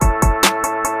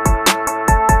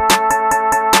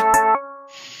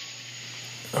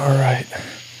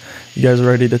You guys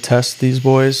ready to test these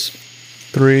boys?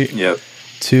 3, Yep.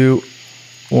 2,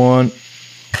 1.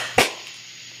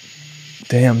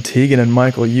 Damn, Tegan and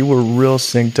Michael, you were real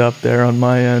synced up there on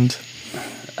my end.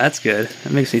 That's good.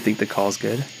 That makes me think the call's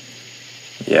good.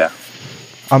 Yeah.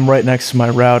 I'm right next to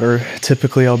my router.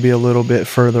 Typically, I'll be a little bit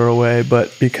further away,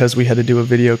 but because we had to do a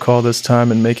video call this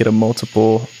time and make it a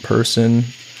multiple person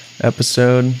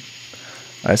episode,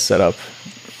 I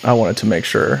wanted to make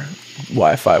sure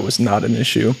Wi-Fi was not an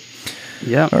issue.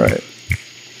 Yeah. All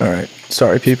right.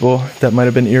 Sorry, people. That might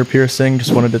have been ear piercing.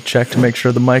 Just wanted to check to make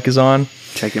sure the mic is on.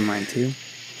 Checking mine too.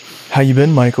 How you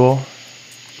been, Michael?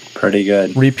 Pretty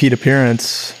good. Repeat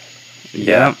appearance.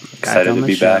 Yeah. Yep. Excited to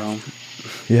be back.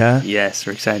 Yeah? Yes,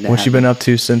 we're excited to What have you been up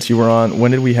to since you were on?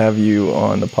 When did we have you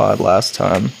on the pod last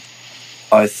time?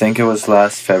 I think it was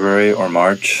last February or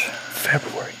March.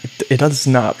 February. It does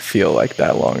not feel like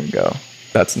that long ago.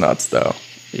 That's nuts, though.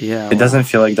 Yeah. It doesn't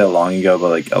feel like that long ago, but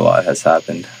like a lot has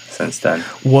happened since then.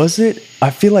 Was it? I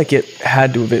feel like it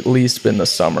had to have at least been the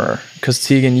summer. Because,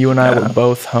 Tegan, you and I were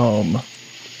both home.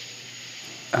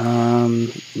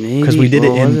 Maybe. Because we did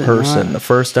it in was person. not? The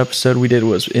first episode we did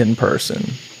was in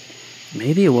person.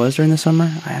 Maybe it was during the summer.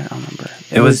 I don't remember.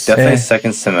 It was definitely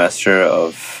second semester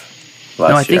of last year.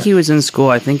 No, I think he was in school.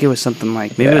 I think it was something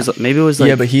like maybe it was like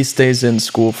Yeah, but he stays in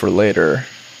school for later.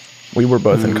 We were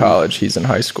both in college. He's in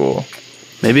high school.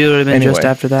 maybe it would have been just Anyway.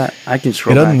 after that. I can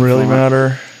scroll. It doesn't back really if you want.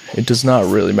 matter. It does not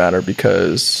really matter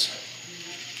because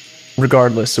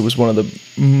regardless, it was one of the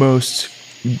most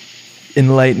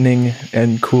enlightening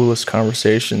and coolest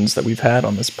conversations that we've had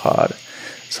on this pod.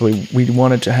 So we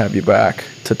wanted to have you back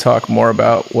to talk more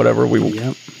about whatever we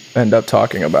Yep. end up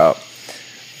talking about.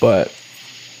 But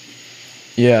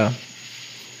yeah,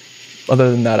 other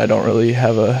than that, I don't really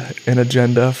have an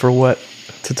agenda for what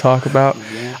to talk about.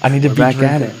 Yeah, I need to we're be back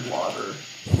at drinking water.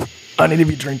 I need to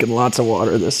be drinking lots of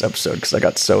water this episode because I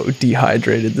got so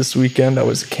dehydrated this weekend. I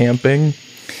was camping,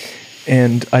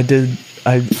 and I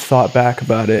thought back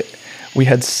about it. We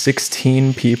had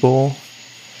 16 people,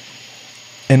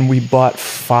 and we bought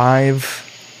 5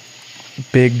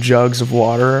 big jugs of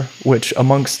water, which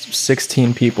amongst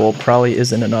 16 people probably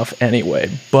isn't enough anyway,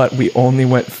 but we only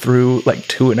went through like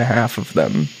 2.5 of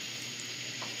them.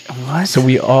 What? So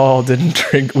we all didn't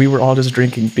drink. We were all just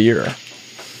drinking beer.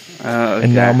 Okay.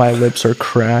 And now my lips are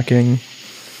cracking.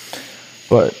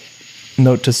 But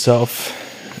note to self,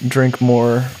 drink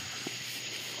more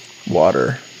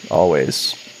water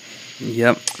always.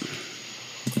 Yep.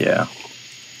 Yeah.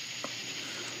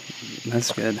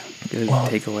 That's good. Good Well,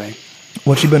 takeaway.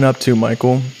 What you been up to,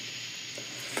 Michael?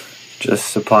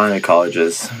 Just applying to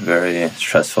colleges. Very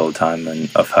stressful time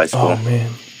of high school. Oh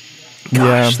man.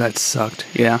 Gosh, Yeah. that sucked.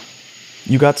 Yeah.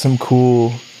 You got some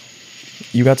cool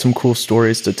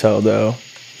stories to tell though.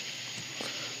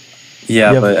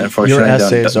 Yeah, but unfortunately, your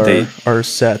essays they are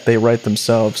set. They write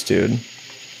themselves, dude.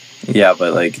 yeah,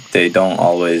 but like they don't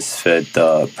always fit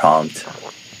the prompt.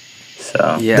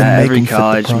 So Yeah, Then make every 'em fit the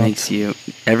college prompt.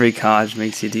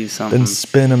 makes you do something. Then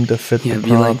spin them to fit Yeah, the be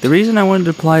like, prompt. the reason I wanted to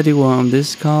apply to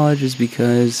this college is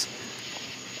because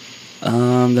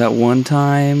that one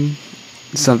time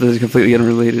something that's completely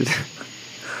unrelated.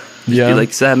 Yeah. Be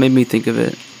like, so that made me think of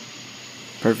it.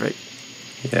 Perfect.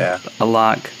 yeah. A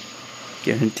lock.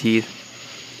 Guaranteed.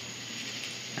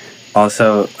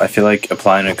 Also, I feel like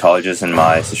applying to colleges in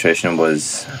my situation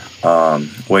was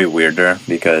way weirder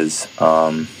because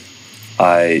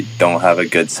I don't have a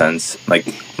good sense. Like,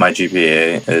 my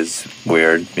GPA is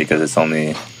weird because it's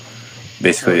only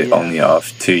only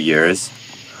off 2 years.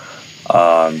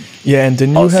 Yeah, and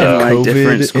didn't you Also, have like, different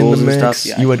COVID in the schools and mix? stuff?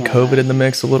 Yeah, You had I can't COVID in the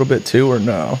mix a little bit too, or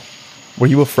no? Were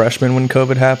you a freshman when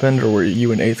COVID happened, or were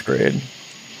you in 8th grade?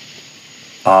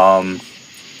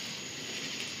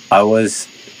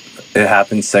 It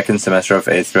happened second semester of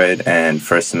 8th grade and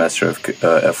first semester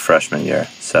of freshman year.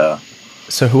 So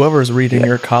whoever's reading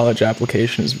your college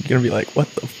application is going to be like, what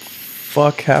the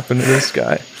fuck happened to this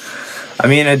guy? I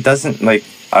mean, it doesn't, like,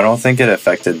 I don't think it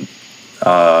affected,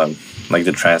 like,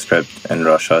 the transcript in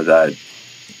Russia that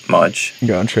much.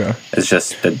 Gotcha. It's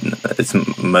just, it's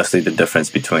mostly the difference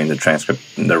between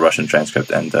the Russian transcript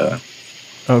and the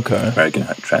American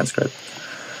transcript.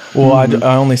 Well,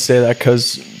 I only say that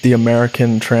because the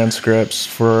American transcripts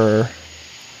for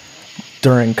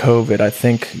during COVID, I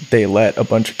think they let a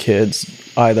bunch of kids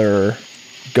either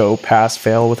go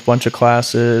pass-fail with a bunch of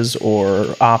classes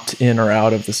or opt in or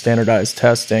out of the standardized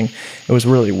testing. It was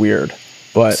really weird.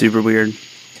 But Super weird.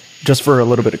 just for a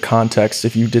little bit of context,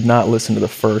 if you did not listen to the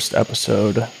first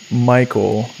episode,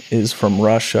 Michael is from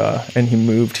Russia and he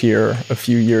moved here a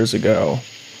few years ago.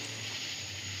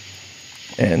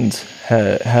 and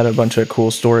had a bunch of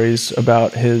cool stories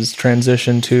about his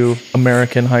transition to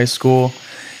American high school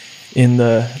in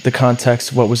the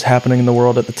context of what was happening in the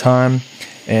world at the time.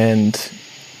 And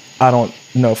I don't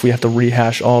know if we have to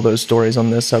rehash all those stories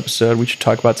on this episode. We should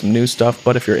talk about some new stuff,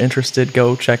 but if you're interested,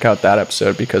 go check out that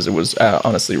episode because it was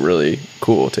honestly really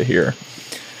cool to hear.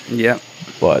 Yeah.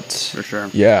 But for sure.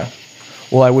 Yeah.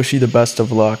 Well, I wish you the best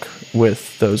of luck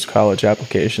with those college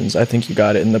applications. I think you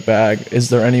got it in the bag. Is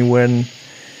there anywhere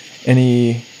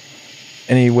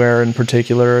in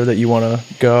particular that you want to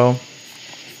go?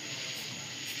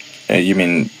 You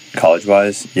mean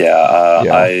college-wise? Yeah.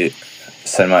 I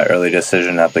sent my early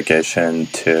decision application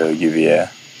to UVA.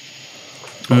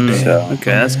 Okay,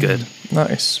 that's good.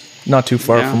 Nice. Not too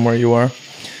far from where you are.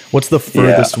 What's the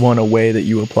furthest one away that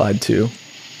you applied to?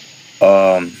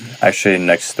 Actually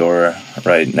next door,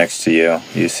 right next to you,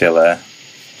 UCLA.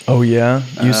 Oh yeah,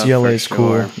 UCLA is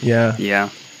cool. Yeah. Yeah.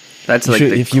 That's like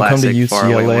the if you come to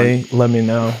UCLA, let me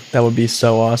know. That would be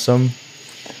so awesome.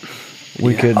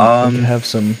 We could have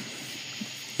some.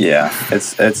 Yeah,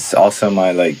 it's also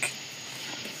my like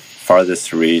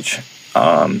farthest reach.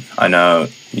 I know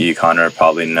you, Connor,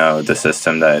 probably know the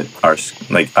system that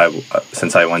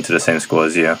since I went to the same school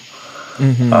as you.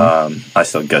 Mm-hmm. I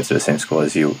still go to the same school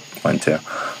as you went to.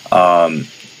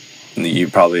 You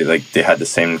probably they had the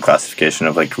same classification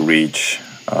of reach,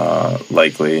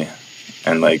 likely,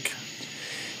 and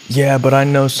Yeah, but I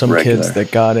know some regular kids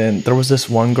that got in. There was this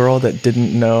one girl that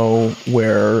didn't know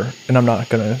where, and I'm not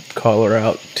going to call her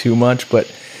out too much,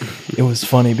 but it was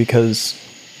funny because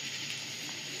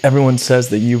everyone says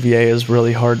that UVA is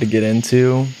really hard to get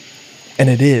into, and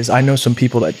it is. I know some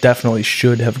people that definitely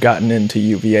should have gotten into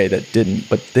UVA that didn't,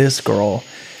 but this girl,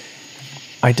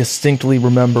 I distinctly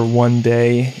remember one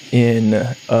day in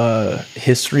a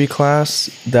history class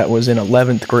that was in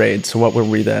 11th grade. So what were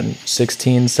we then?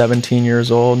 16, 17 years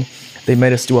old. They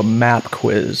made us do a map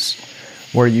quiz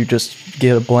where you just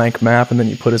get a blank map and then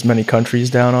you put as many countries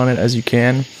down on it as you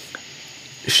can.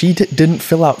 She didn't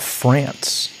fill out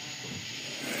France.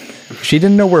 She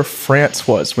didn't know where France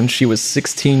was when she was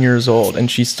 16 years old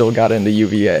and she still got into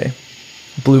UVA.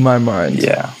 Blew my mind.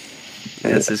 Yeah.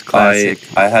 This is classic.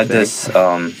 I had this.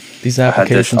 These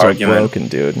applications are broken,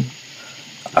 dude.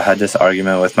 I had this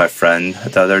argument with my friend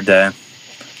the other day.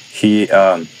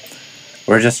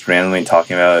 We're just randomly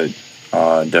talking about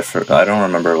different. I don't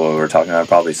remember what we were talking about.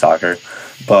 Probably soccer,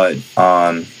 but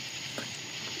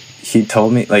he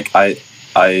told me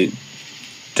I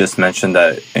just mentioned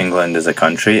that England is a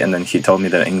country, and then he told me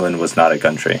that England was not a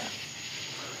country.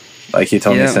 He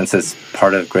told me since it's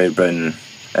part of Great Britain,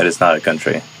 it is not a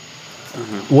country.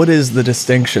 Mm-hmm. What is the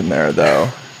distinction there, though?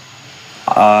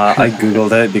 I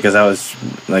googled it because I was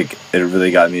it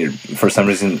really got me, for some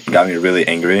reason, really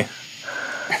angry.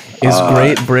 Is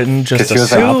Great Britain just a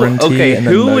sovereignty? Okay,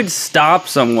 who would stop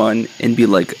someone and be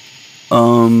like,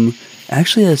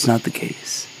 actually, that's not the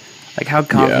case? How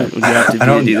confident would you have to be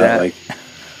to do that?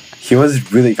 He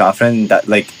was really confident that,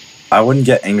 I wouldn't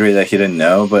get angry that he didn't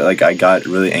know, but, I got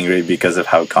really angry because of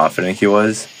how confident he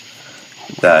was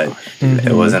that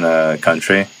it wasn't a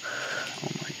country. Oh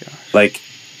my gosh.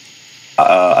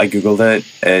 I googled it.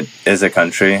 It is a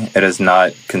country. It is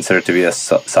not considered to be a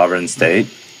sovereign state,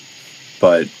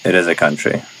 but it is a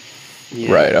country.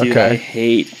 Yeah, right. Dude,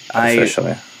 okay.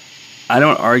 Officially. I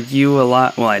don't argue a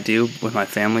lot. Well, I do with my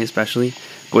family, especially.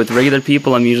 But with regular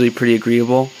people, I'm usually pretty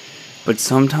agreeable. But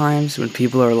sometimes when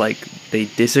people are they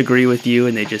disagree with you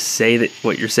and they just say that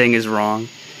what you're saying is wrong,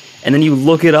 and then you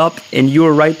look it up and you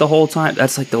were right the whole time.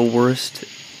 That's the worst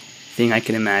thing I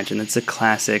can imagine. It's a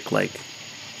classic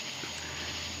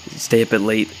stay up at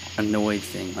late annoyed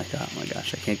thing. Oh my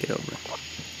gosh, I can't get over it.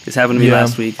 This happened to me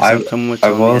last week. I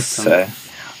will say,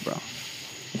 bro.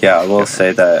 Yeah, I will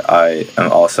say that I am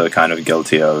also kind of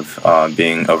guilty of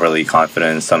being overly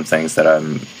confident in some things that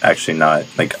I'm actually not,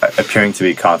 appearing to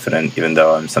be confident, even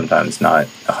though I'm sometimes not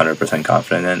 100%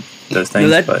 confident in those things.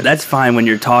 No, that's fine when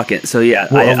you're talking. So yeah,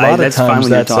 well, a lot of that's times fine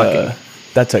when you're talking.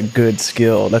 That's a good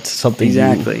skill. That's something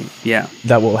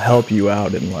that will help you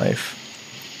out in life.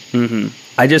 Mm-hmm.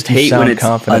 I just hate when it's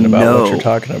confident about what you're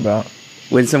talking about.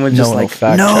 When someone's just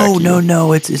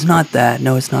no, it's not that.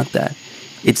 No, it's not that.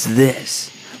 It's this.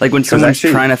 When someone's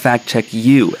trying to fact check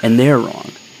you and they're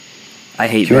wrong. I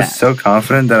hate that. He was so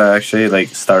confident that I actually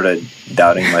started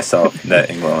doubting myself that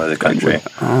England was a country.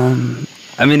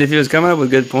 I mean, if he was coming up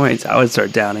with good points, I would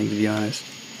start doubting, to be honest.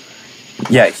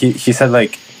 Yeah, he said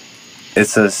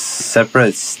it's a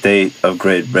separate state of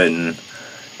Great Britain,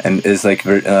 and is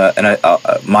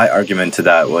my argument to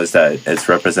that was that it's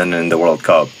represented in the World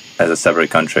Cup as a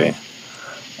separate country,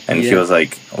 and he was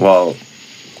well,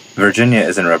 Virginia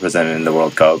isn't represented in the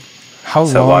World Cup. How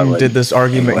So why long would did this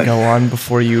argument England- go on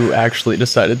before you actually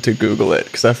decided to Google it?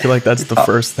 Because I feel like that's the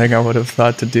first thing I would have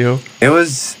thought to do. It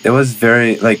was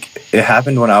very like it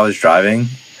happened when I was driving,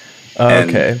 Oh, And-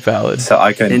 okay, valid. so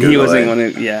I couldn't And Google he wasn't it.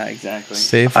 going to. Yeah, exactly.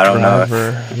 Safe I don't know if-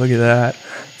 driver. Look at that.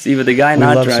 See, but the guy We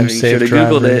not love some driving safe should have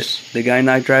Googled drivers. it. The guy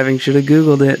not driving should have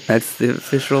Googled it. That's the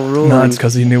official rule. No, it's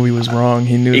because he knew he was wrong.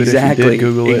 He knew that if he Exactly, did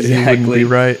Google it, he wouldn't exactly. be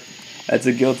right. That's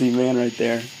a guilty man right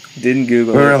there. Didn't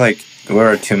Google We it.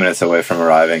 were 2 minutes away from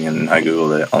arriving, and I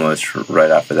Googled it almost right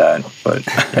after that. But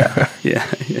yeah, Yeah.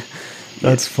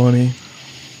 That's funny.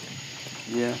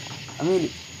 Yeah. I mean,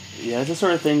 yeah, it's the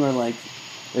sort of thing where, like,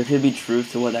 there could be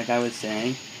truth to what that guy was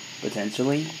saying,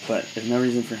 potentially, but there's no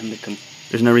reason for him to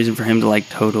there's no reason for him to, like,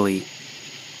 totally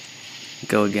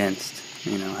go against.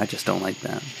 You know, I just don't like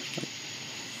that.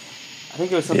 I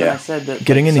think it was something Yeah. I said that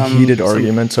Getting like, into some- heated some-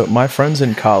 arguments. So my friends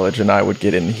in college and I would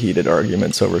get in heated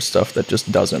arguments over stuff that just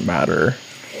doesn't matter.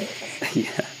 Yeah.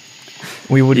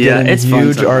 We would Yeah, get in it's fun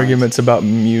huge sometimes. arguments about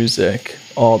music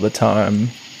all the time.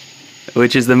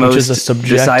 Which is the Which most is a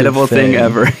subjective decidable thing thing.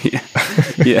 ever.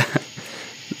 Yeah.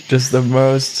 Just the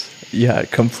most,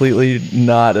 completely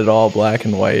not at all black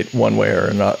and white, one way or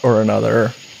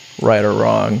another, right or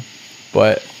wrong.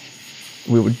 But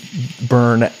we would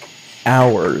burn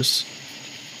hours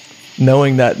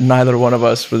knowing that neither one of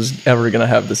us was ever going to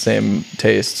have the same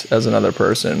taste as another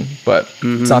person. But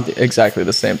it's not exactly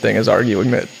the same thing as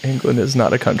arguing that England is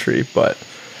not a country. But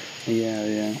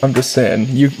Yeah. I'm just saying,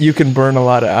 you can burn a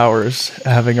lot of hours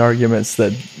having arguments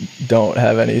that don't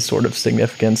have any sort of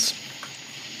significance.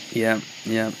 Yeah.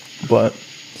 But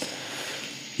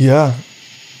yeah,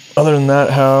 other than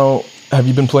that, how have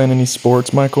you been playing any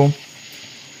sports, Michael?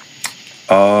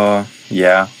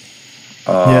 yeah.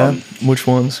 Yeah, which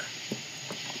ones?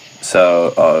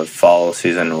 So fall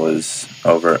season was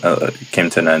over. Came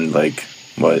to an end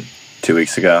 2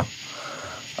 weeks ago.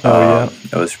 Oh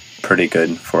It was pretty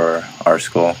good for our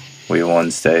school. We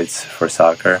won states for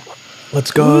soccer.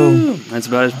 let's go! Woo! That's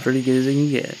about as pretty good as it can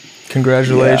get.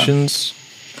 Congratulations!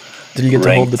 Did you get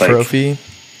to hold the Ranked, trophy?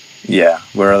 Yeah,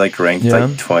 we're ranked Yeah.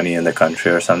 20 in the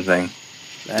country or something.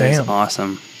 That is Damn.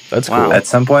 awesome. That's Wow. cool. At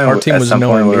some point, Our team at was some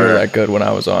nowhere point we near were- that good when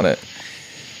I was on it.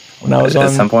 When I was At on,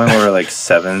 some point we were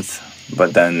 7th,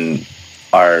 but then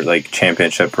our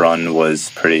championship run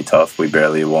was pretty tough. We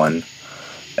barely won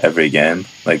every game.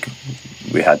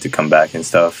 We had to come back and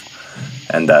stuff,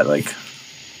 and that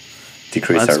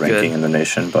decreased That's our ranking good. in the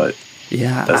nation. But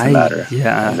Yeah, Doesn't matter.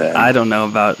 Yeah, And then- I don't know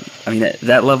about. I mean,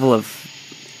 that level of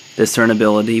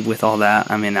discernibility with all that.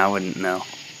 I mean, I wouldn't know.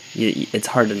 It's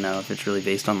hard to know if it's really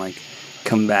based on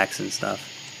comebacks and stuff.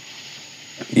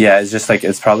 yeah, it's just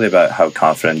it's probably about how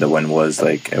confident the win was.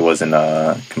 It wasn't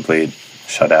a complete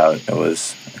shutout. It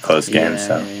was a close game.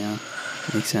 So. Yeah,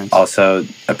 makes sense. Also,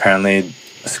 apparently,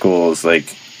 schools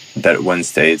that win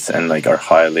states and are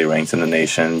highly ranked in the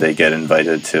nation, they get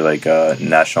invited to a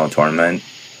national tournament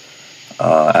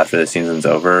after the season's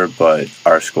over. But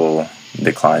our school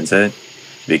declines it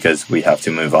because we have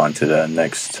to move on to the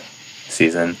next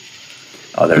season,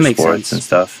 other That makes sports sense. and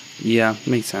stuff. Yeah,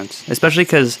 makes sense. Especially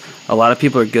because a lot of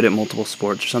people are good at multiple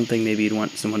sports or something. Maybe you'd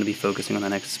want someone to be focusing on the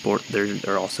next sport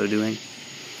they're also doing.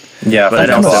 Yeah, But for I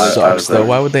don't example, know. I was sucks though. there.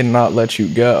 Why would they not let you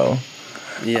go?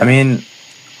 Yeah. I mean,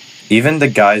 even the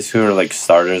guys who are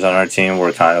starters on our team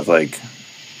were kind of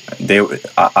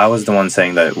I was the one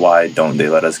saying that why don't they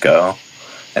let us go,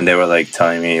 and they were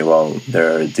telling me, well,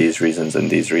 there are these reasons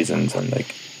and these reasons, and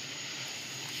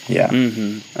yeah.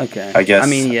 Okay. I guess. I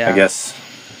mean, yeah. I guess.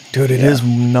 Dude, it Yeah. is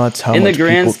nuts how in the much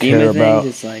grand people scheme care of about.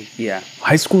 things, it's yeah.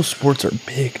 High school sports are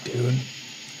big, dude.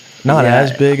 Not Yeah.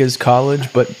 as big as college,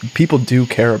 but people do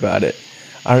care about it.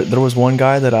 There was one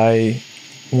guy that I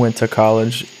went to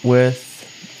college with,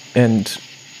 and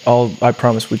I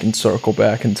promise we can circle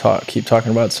back and keep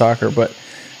talking about soccer, but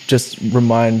just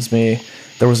reminds me,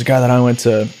 there was a guy that I went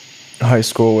to high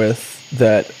school with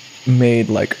that made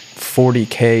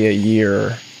 $40K a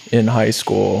year in high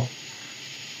school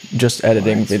just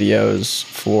editing What? videos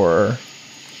for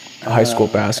high school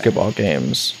basketball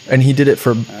games. And he did it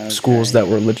for schools that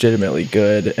were legitimately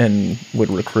good and would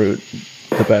recruit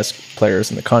the best players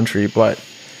in the country, but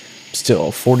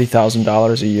still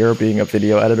 $40,000 a year being a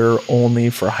video editor only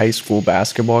for high school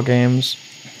basketball games.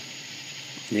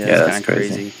 Yeah, Yeah, that's that's kind of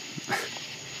crazy.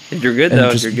 If you're good And though,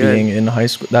 if just you're good, being in high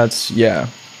school, that's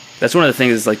that's one of the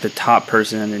things. Is the top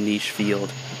person in a niche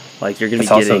field. You're gonna be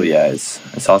It's also getting.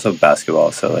 it's also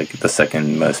basketball, so the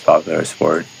second most popular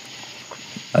sport.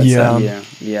 I'd Yeah. say.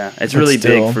 Yeah. It's But really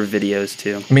still. big for videos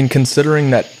too. I mean,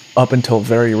 considering that up until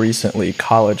very recently,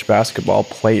 college basketball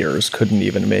players couldn't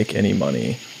even make any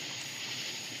money.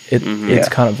 It's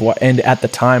kind of what, and at the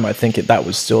time, I think that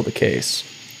was still the case.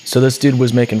 So this dude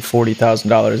was making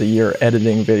 $40,000 a year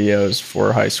editing videos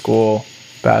for high school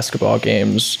basketball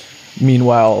games.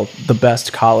 Meanwhile, the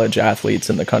best college athletes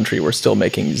in the country were still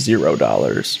making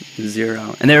 $0.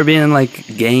 Zero. And they were being in like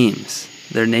games.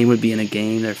 Their name would be in a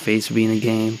game. Their face would be in a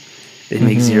game. They'd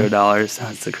make $0.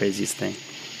 That's the craziest thing.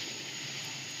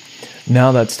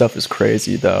 Now that stuff is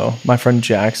crazy, though. My friend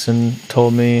Jackson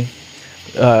told me,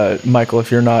 Michael,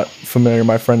 if you're not familiar,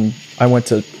 I went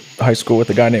to high school with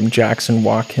a guy named Jackson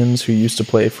Watkins who used to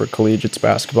play for Collegiate's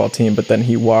basketball team, but then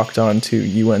he walked on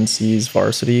to UNC's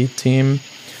varsity team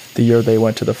the year they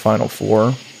went to the Final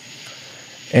Four.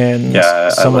 And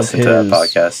I listened to that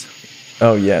podcast.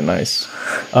 Oh, yeah, nice.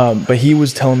 But he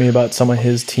was telling me about some of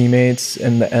his teammates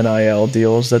and the NIL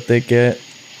deals that they get.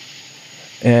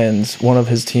 And one of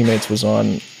his teammates was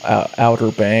on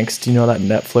Outer Banks. Do you know that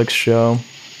Netflix show?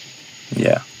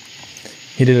 Yeah.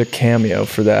 He did a cameo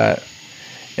for that.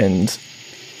 And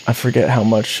I forget how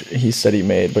much he said he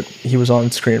made, but he was on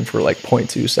screen for like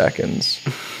 0.2 seconds.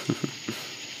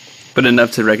 But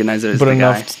enough to recognize it as but the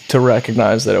enough guy. to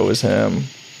recognize that it was him.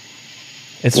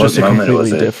 It's What just a moment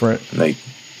completely was it? different. Like,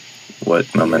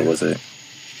 what moment was it?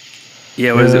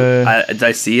 Yeah, what is it? Did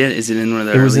I see it? Is it in one of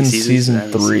the It was early in seasons?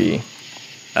 season 3.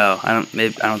 Oh, I don't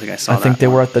think I saw I that. think they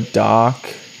one. were at the dock.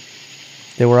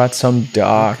 They were at some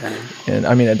dock, Okay. and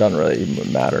I mean, it doesn't really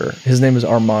even matter. His name is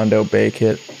Armando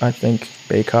Bacot, I think.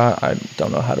 Bacot. I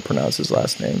don't know how to pronounce his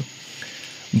last name,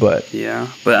 but Yeah,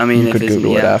 but I mean, you could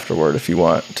Google it afterward if you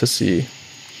want to see.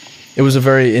 It was a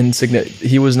very insignificant.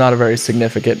 He was not a very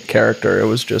significant character. It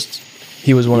was just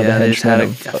he was one of the they just had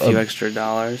henchmen a few extra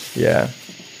dollars. Yeah.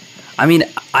 I mean,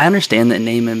 I understand the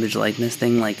name, image, likeness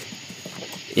thing. Like,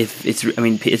 if it's, I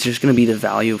mean, it's just going to be the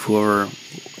value of whoever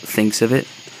thinks of it.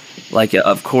 Like,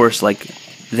 of course, like,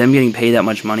 them getting paid that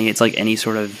much money, it's like any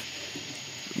sort of,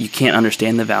 you can't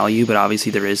understand the value, but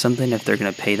obviously there is something if they're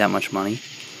going to pay that much money.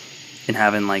 And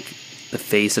having, like, the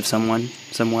face of someone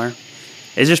somewhere.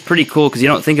 It's just pretty cool, because you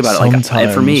don't think about it. Like,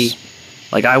 and for me,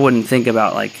 like, I wouldn't think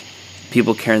about, like,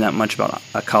 people caring that much about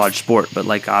a college sport, but,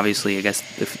 like, obviously, I guess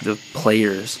if the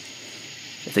players,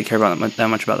 if they care about that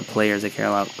much about the players, they care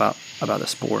a lot about the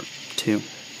sport too.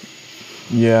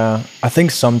 Yeah, I think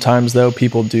sometimes though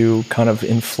people do kind of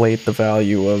inflate the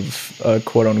value of a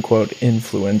quote unquote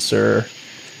influencer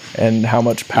and how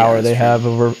much power they have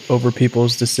over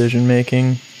people's decision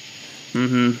making.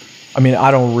 Mm-hmm. I mean,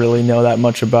 I don't really know that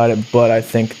much about it, but I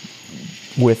think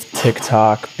with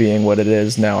TikTok being what it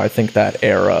is now, I think that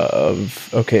era of,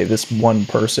 okay, this one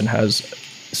person has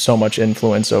so much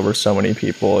influence over so many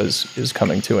people is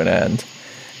coming to an end.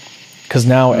 Because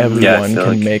now everyone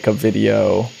can make a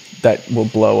video that will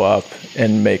blow up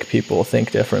and make people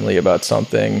think differently about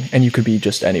something. And you could be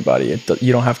just anybody.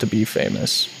 You don't have to be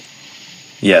famous.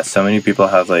 Yeah, so many people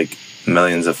have, like,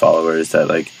 millions of followers that,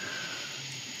 like,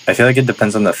 I feel like it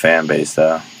depends on the fan base,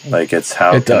 though. Like, it's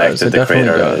how connected the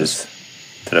creator is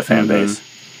to the fan base.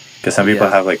 Because some people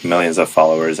have, like, millions of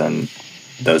followers, and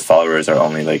those followers are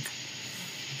only, like,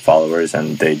 followers,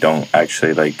 and they don't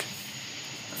actually, like,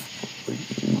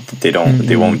 they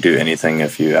won't do anything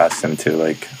if you ask them to,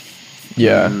 like.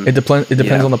 Yeah, it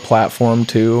depends on the platform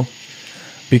too,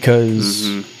 because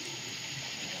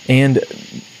and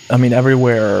I mean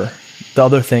everywhere. The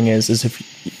other thing is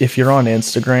if you're on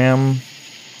Instagram,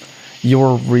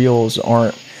 your reels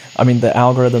aren't. I mean, the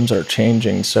algorithms are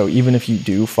changing, so even if you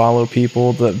do follow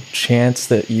people, the chance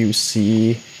that you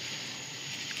see.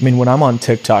 I mean, when I'm on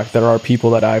TikTok, there are people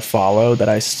that I follow that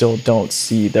I still don't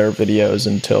see their videos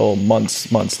until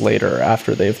months later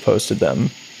after they've posted them.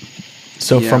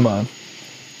 So from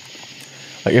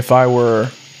like if I were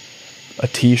a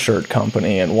t-shirt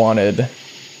company and wanted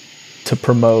to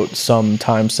promote some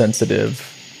time-sensitive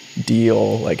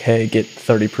deal, like, hey, get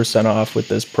 30% off with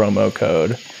this promo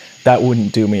code, that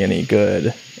wouldn't do me any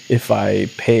good if I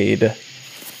paid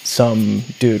some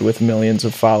dude with millions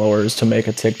of followers to make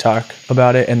a TikTok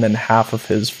about it, and then half of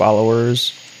his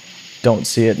followers don't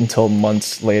see it until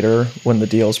months later when the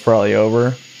deal's probably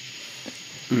over.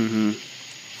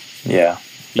 Yeah.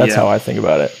 That's how I think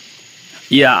about it.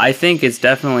 Yeah, I think it's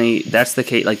that's the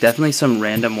case. Like, definitely some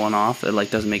random one-off that,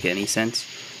 like, doesn't make any sense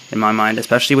in my mind,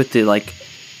 especially with the, like,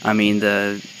 I mean,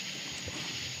 the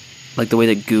way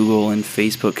that Google and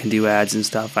Facebook can do ads and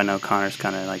stuff. I know Connor's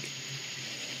kind of, like,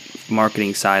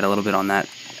 marketing side a little bit on that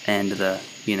end of the,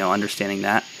 understanding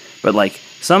that. But, like,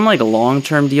 some, like,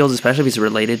 long-term deals, especially if it's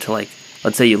related to, like,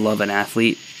 let's say you love an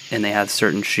athlete and they have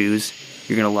certain shoes,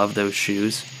 you're going to love those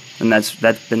shoes. And that's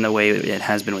been the way it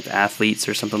has been with athletes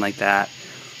or something like that,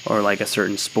 or like a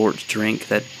certain sports drink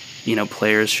that,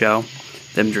 players show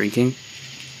them drinking.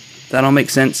 that'll make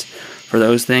sense for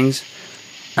those things.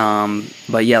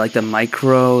 But yeah, like the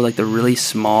micro, like the really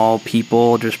small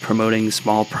people just promoting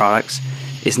small products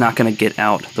is not going to get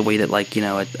out the way that, like, you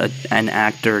know, an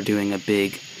actor doing a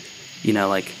big, you know,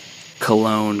 like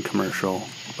cologne commercial,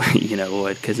 you know,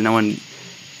 would, because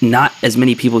not as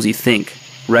many people as you think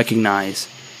recognize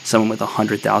someone with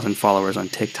 100,000 followers on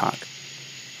TikTok,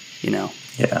 you know?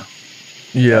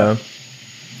 Yeah.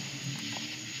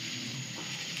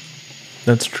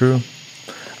 That's true.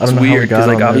 I don't It's know weird because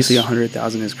like obviously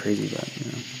 100,000 is crazy, but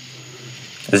you know.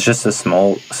 It's just a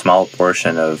small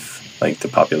portion of like the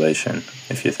population,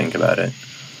 if you think about it.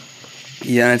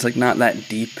 Yeah, and it's like not that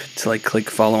deep to like click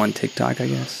follow on TikTok, I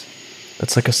guess.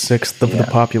 That's like a sixth of the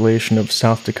population of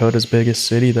South Dakota's biggest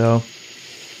city, though.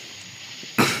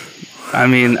 I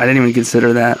mean, I didn't even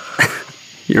consider that.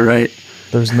 You're right.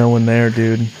 There's no one there,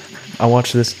 dude. I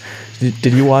watched this.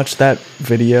 Did you watch that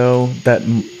video that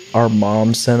our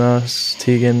mom sent us,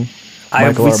 Tegan?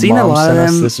 We've seen a lot of them.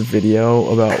 Sent us this video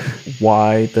about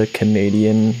why the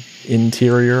Canadian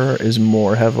interior is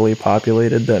more heavily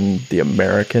populated than the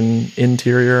American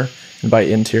interior. And by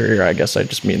interior, I guess I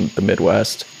just mean the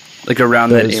Midwest. Like around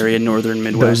that area, northern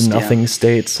Midwest. Those nothing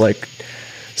states like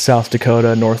South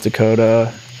Dakota, North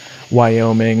Dakota,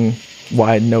 Wyoming,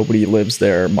 why nobody lives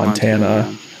there,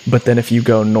 Montana. But then if you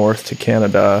go north to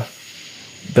Canada,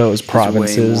 those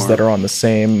provinces that are on the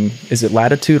same, is it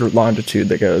latitude or longitude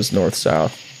that goes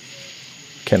north-south?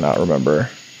 Cannot remember.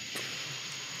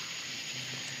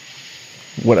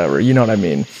 Whatever, you know what I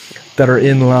mean. That are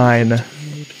in line,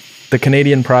 the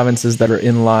Canadian provinces that are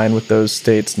in line with those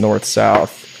states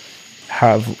north-south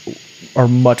are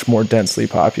much more densely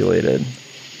populated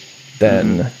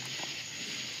than...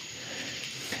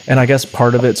 And I guess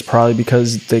part of it's probably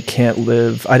because they can't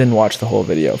live... I didn't watch the whole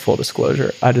video, full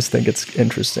disclosure. I just think it's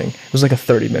interesting. It was like a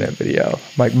 30-minute video.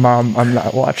 Like, Mom, I'm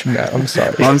not watching that. I'm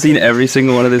sorry. Mom's seen every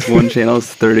single one of this one channel's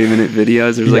 30-minute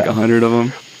videos. There's like 100 of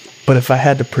them. But if I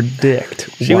had to predict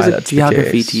she why was a that's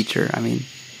geography the case, teacher. I mean...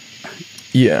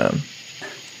 Yeah.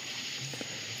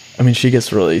 I mean, she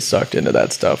gets really sucked into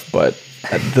that stuff. But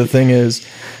the thing is,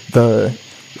 the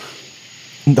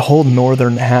whole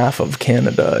northern half of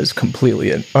Canada is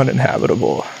completely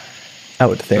uninhabitable, I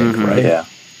would think, right?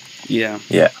 Yeah.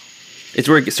 It's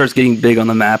where it starts getting big on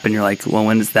the map, and you're like, well,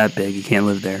 when it's that big, you can't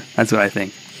live there. That's what I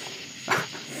think.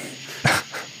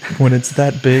 When it's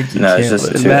that big, you can't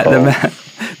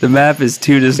live. The map is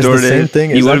too distorted. It's the same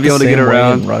thing. You want to be able to get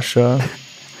around. In Russia?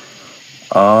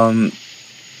 How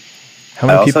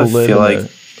many people live feel like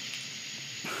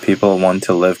people want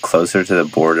to live closer to the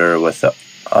border with the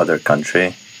other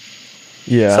country.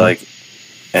 Yeah. So like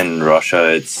in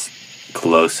Russia, it's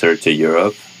closer to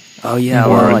Europe. Oh yeah,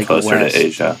 or like closer west. to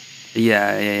Asia.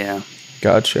 Yeah.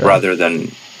 Gotcha. Rather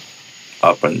than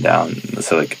up and down.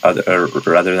 So like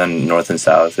rather than north and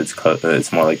south,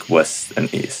 it's more like west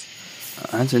and east.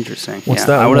 That's interesting. What's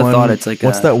that? I would have thought it's like.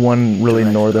 What's that one really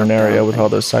northern area with thing. all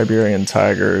those Siberian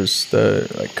tigers?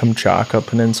 The like Kamchatka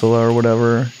Peninsula or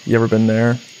whatever. You ever been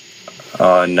there?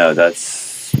 No,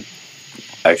 that's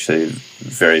actually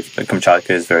Kamchatka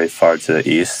is very far to the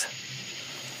east.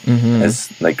 Mm-hmm.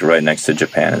 It's like right next to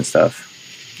Japan and stuff.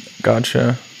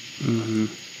 Gotcha. Mm-hmm.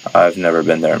 I've never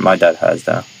been there. My dad has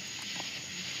though.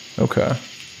 Okay.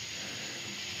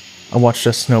 I watched a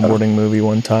snowboarding movie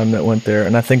one time that went there,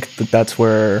 and I think that's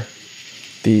where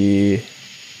the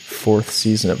 4th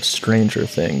season of Stranger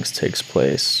Things takes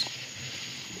place.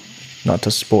 Not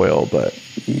to spoil, but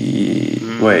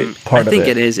wait, part I think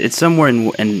of it. it is. It's somewhere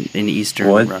in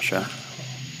eastern Russia.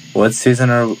 What season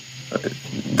are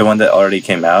the one that already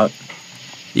came out?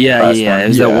 Yeah. It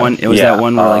was that one. It was that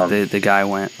one where like the guy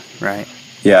went, right?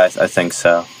 Yeah, I think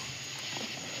so.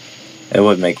 It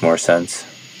would make more sense.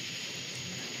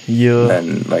 Yeah.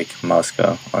 Than like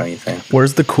Moscow or anything.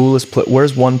 Where's the coolest place?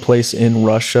 Where's one place in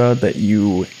Russia that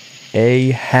you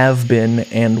have been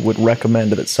and would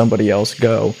recommend that somebody else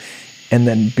go, and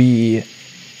then B,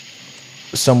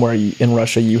 somewhere in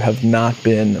Russia you have not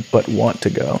been but want to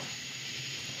go?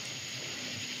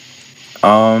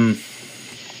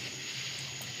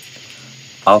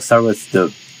 I'll start with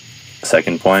the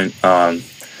second point.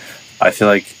 I feel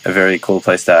like a very cool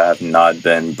place that I have not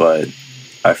been, but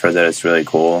I've heard that it's really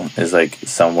cool, is like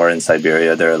somewhere in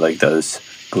Siberia. There are like those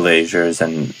glaciers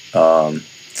and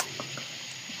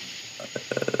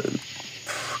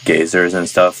geysers and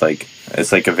stuff. Like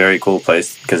it's like a very cool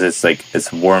place because it's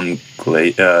warm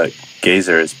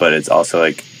geysers, but it's also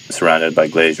like surrounded by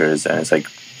glaciers, and it's like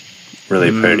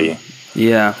really pretty.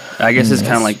 Yeah, I guess it's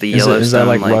kind of like the Yellowstone. Is that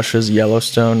like Russia's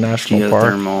Yellowstone National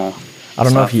Park? I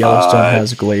don't know if Yellowstone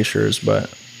has glaciers, but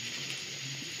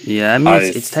yeah, I mean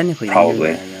it's technically probably.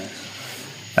 near there, I guess.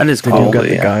 That is They cool. do got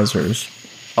the yeah. geysers.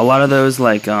 A lot of those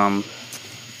like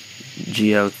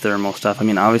geothermal stuff. I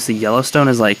mean, obviously Yellowstone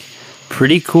is like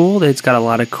pretty cool. It's got a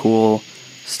lot of cool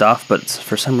stuff, but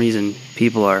for some reason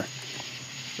people are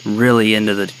really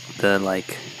into the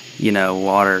like, you know,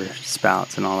 water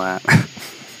spouts and all that.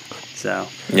 So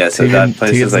Yeah, so that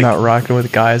place Tegan's is like not rocking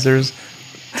with geysers.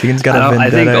 Tegan's got a I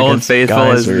vendetta think Old against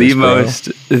Faithful is geysers,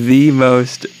 the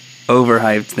most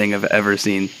overhyped thing I've ever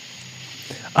seen.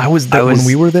 I was I was when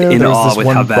we were there. in There awe was this with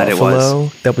one how bad it was.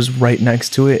 buffalo that was right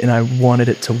next to it, and I wanted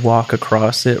it to walk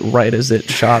across it right as it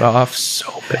shot off. So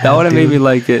bad. That would have made me dude.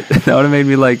 like it. That would have made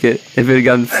me like it if it had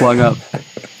gotten flung up.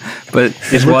 But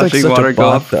just looked like watching such a water go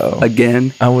bot, up though.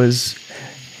 again. I was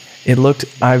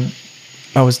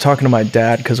talking to my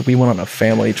dad because we went on a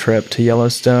family trip to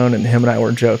Yellowstone, and him and I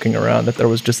were joking around that there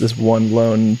was just this one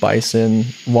lone bison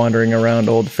wandering around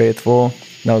Old Faithful.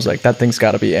 And I was like, that thing's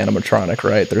got to be animatronic,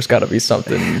 right? There's got to be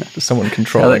someone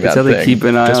controlling That's that how they thing keep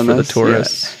an eye just on for the us, yeah.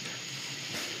 tourists.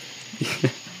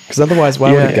 Because otherwise,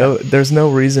 why would it go? There's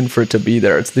no reason for it to be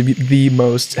there. It's the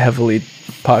most heavily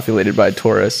populated by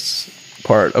tourists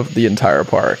part of the entire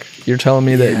park. You're telling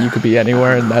me that you could be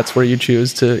anywhere and that's where you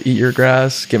choose to eat your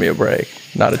grass? Give me a break.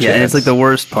 Not a chance. Yeah, and it's like the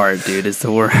worst part, dude. It's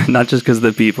the worst, not just because of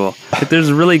the people. Like,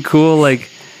 there's really cool, like,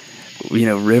 you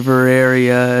know, river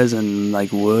areas and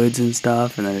like woods and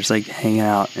stuff, and they're just like hanging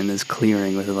out in this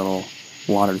clearing with a little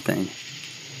water thing.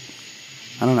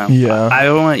 I don't know. Yeah. I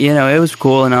don't want, you know, it was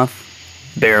cool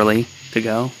enough, barely to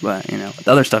go, but you know,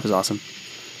 the other stuff is awesome.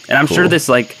 And I'm sure this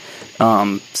like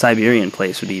Siberian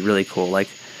place would be really cool. Like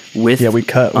with we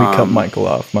cut Michael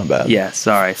off. My bad. Yeah,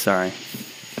 sorry.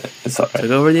 it's all Took right.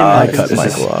 over the I Americans. cut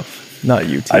Michael off. Not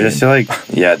you. I just feel like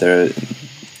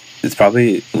it's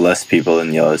probably less people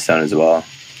in Yellowstone as well.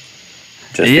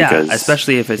 Just because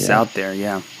especially if it's out there.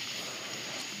 Yeah.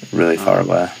 really far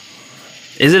away.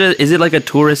 Is it like a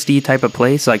touristy type of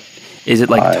place? Like, is it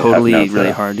like I have totally no clue.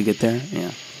 really hard to get there?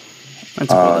 Yeah,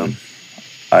 that's cool though.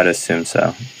 I'd assume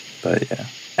so, but yeah.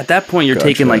 At that point, you're Gotcha.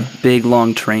 taking like big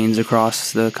long trains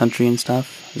across the country and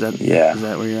stuff. Is that Yeah. Is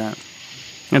that where you're at?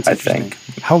 That's I interesting.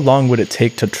 think. How long would it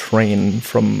take to train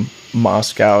from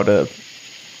Moscow to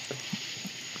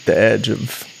the edge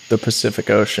of the Pacific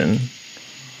Ocean?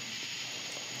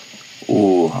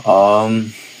 Ooh,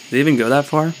 They even go that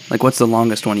far? Like, what's the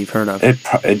longest one you've heard of?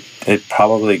 it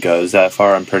probably goes that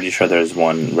far. I'm pretty sure there's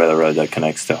one railroad that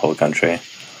connects the whole country.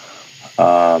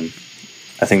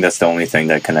 I think that's the only thing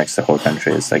that connects the whole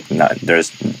country. It's like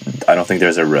I don't think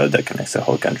there's a road that connects the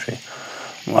whole country.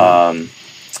 Wow.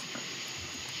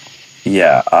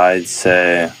 Yeah, I'd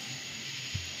say.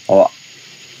 Well,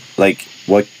 like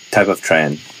what type of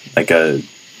train? Like I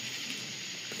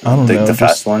don't know. the just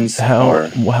fast ones?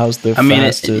 How's the I mean,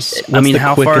 fastest? I mean, what's the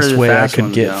how far quickest do the way I fast could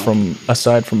ones get go? from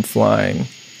aside from flying?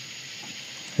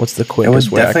 What's the It would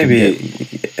quickest way I could definitely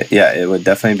get? be. Yeah, it would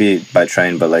definitely be by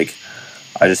train, but like,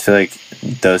 I just feel like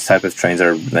those type of trains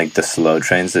are like the slow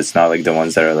trains. It's not like the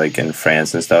ones that are like in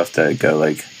France and stuff that go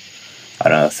like, I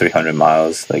don't know, 300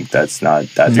 miles. Like that's not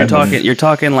that. You're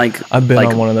talking like I've been like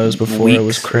on one of those before. It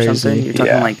was weeks or something? crazy. You're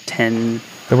talking Yeah. like 10.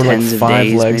 There were like tens of 5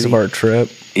 days, legs of maybe? our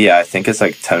trip. Yeah, I think it's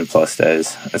like 10 plus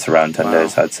days. It's around 10 Wow.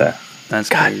 days, I'd say. That's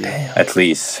God crazy. damn. At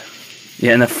least.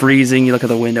 Yeah, and the freezing. You look at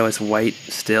the window; it's white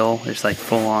still. It's like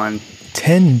full on.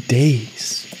 10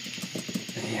 days.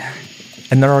 Yeah.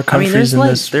 And there are countries there's in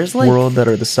like- this there's like- world that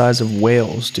are the size of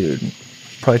Wales, dude.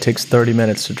 Probably takes 30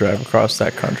 minutes to drive across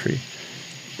that country.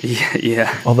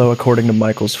 Yeah. Although, according to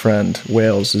Michael's friend,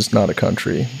 Wales is not a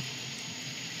country.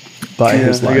 By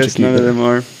his logic, either.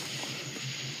 are.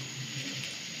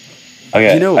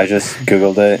 Okay, You know- I just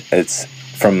Googled it. It's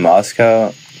from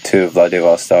Moscow to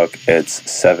Vladivostok, it's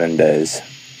 7 days.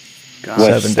 God. With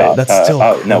 7 days. stop- That's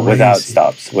still no, without crazy.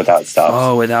 stops. Without stops.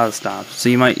 Oh, without stops. So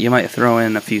you might throw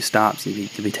in a few stops.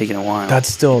 It'd be taking a while. That's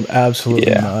still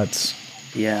absolutely Yeah. nuts.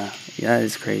 Yeah, that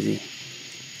is crazy.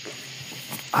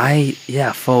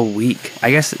 Full week.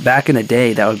 I guess back in the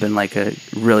day that would have been like a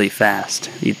really fast.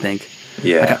 You'd think.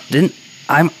 Yeah. Like,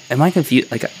 am I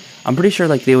confused? Like, I'm pretty sure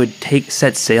like they would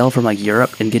set sail from like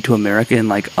Europe and get to America in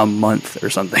like a month or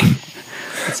something.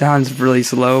 It sounds really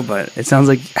slow, but it sounds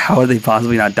like how would they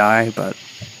possibly not die? But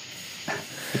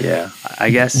Yeah. I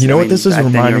guess You know what this is back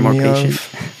then you were reminding more me patient.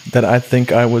 of? That I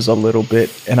think I was a little bit,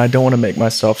 and I don't want to make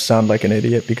myself sound like an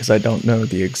idiot because I don't know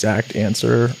the exact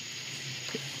answer,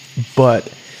 but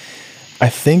I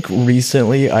think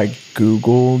recently I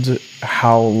Googled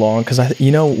how long, because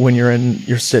when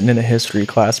you're sitting in a history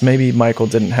class, maybe Michael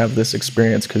didn't have this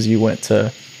experience because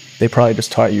they probably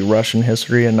just taught you Russian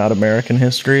history and not American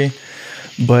history.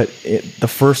 But the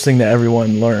first thing that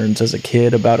everyone learns as a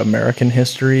kid about American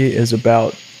history is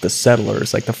about the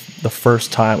settlers, like the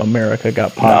first time America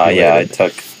got Nah, populated. yeah,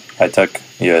 I took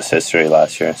U.S. history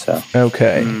last year, so.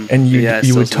 Okay, and you Yeah, I you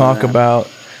still would some talk of that. about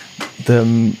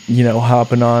them,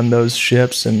 hopping on those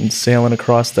ships and sailing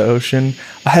across the ocean.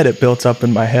 I had it built up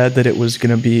in my head that it was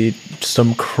going to be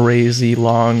some crazy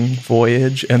long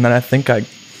voyage, and then I think I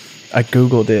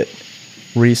Googled it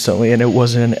recently, and it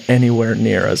wasn't anywhere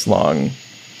near as long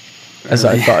as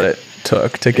I Really? thought it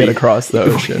took to get across the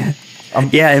ocean.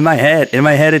 Yeah, in my head,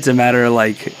 it's a matter of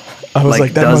like I was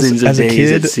like, that dozens must, of as a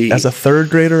days at kid, sea. as a third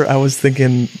grader, I was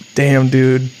thinking, damn,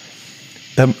 dude,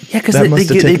 that, Yeah, 'cause that they- must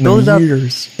they have get- they taken build them up-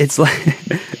 years. It's like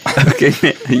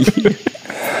okay,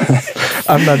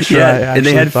 I'm not sure. I yeah, and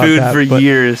they actually had thought food that, for but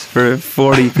years for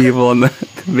 40 people on the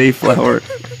Mayflower.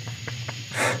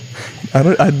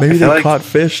 maybe feel they like- caught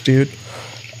fish, dude.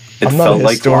 It I'm not a felt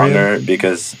like historian. longer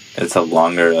because it's a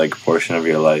longer like portion of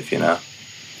your life,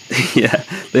 Yeah,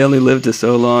 they only lived to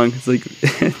so long. It's like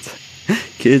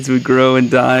kids would grow and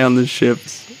die on the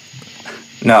ships.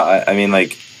 No, I mean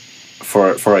like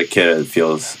for a kid it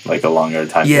feels like a longer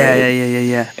time Yeah.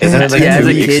 period. Isn't it like yeah, 2 as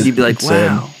a weeks? kid, you'd be like,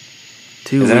 Insane. wow,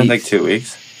 2 Isn't weeks. it like 2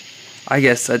 weeks? I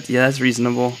guess that's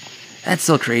reasonable. That's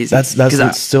still crazy. That's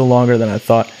it's still longer than I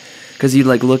thought. because you'd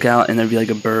like look out and there'd be like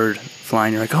a bird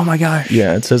flying. You're like, oh my gosh.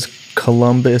 Yeah, it says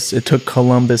Columbus. It took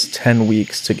Columbus 10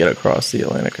 weeks to get across the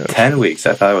Atlantic Ocean. 10 weeks.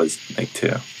 I thought it was like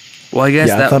 2. Well, I guess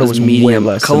Yeah, I that thought it was was way medium.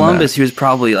 less than Columbus, that. he was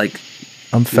probably like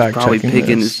I'm he was fact probably checking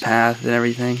picking this. his path and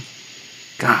everything.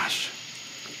 Gosh.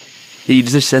 You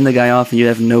just send the guy off and you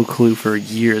have no clue for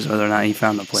years whether or not he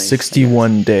found the place.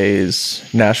 61 days,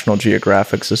 National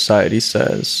Geographic Society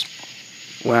says.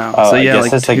 Wow. Oh, so I yeah, guess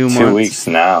like it's like 2 2 months. weeks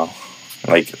now,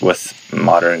 like with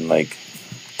modern like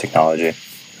technology.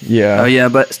 Yeah. Oh yeah,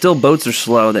 but still boats are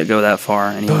slow that go that far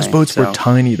anyway. Those boats were so-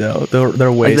 tiny, though.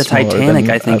 They're way Like the smaller Titanic,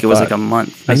 than I think it was like thought. a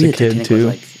month. As Maybe a the kid, Titanic too. was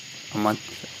like a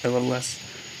month, a little less.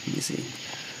 Let me see.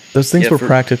 Those things Yeah, were for-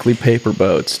 practically paper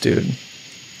boats, dude.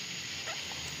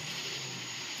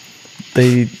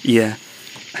 They, Yeah.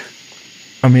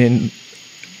 I mean,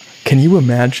 can you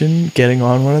imagine getting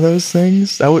on one of those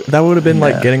things? That would have been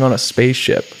like Yeah. getting on a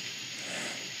spaceship.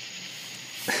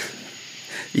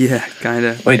 Yeah, kind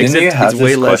of. Wait, didn't you have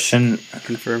this question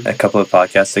confirmed? a couple of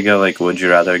podcasts ago? Like, would you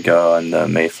rather go on the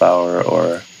Mayflower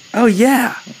or? Oh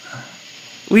yeah,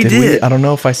 we Did did. we? I don't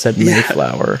know if I said Yeah.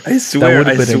 Mayflower. I swear- that would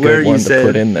have I been a swear good you one to said-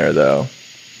 put in there, though.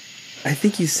 I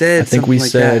think you said. I think we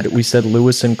said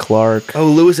Lewis and Clark. Oh,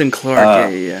 Lewis and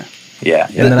Clark. Yeah. Yeah,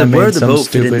 And then I where made the some boat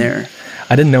fit in stupid. there.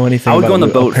 I didn't know anything. I would about go on the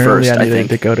Lew- boat Apparently, first, I I needed think.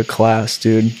 to go to class,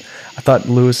 dude. I thought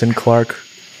Lewis and Clark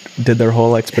did their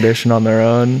whole expedition on their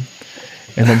own,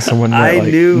 and then someone went I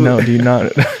like, knew. "No, do you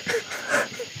not?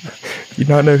 You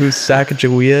not know who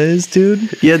Sacagawea is,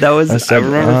 dude?" Yeah, that was. I, said,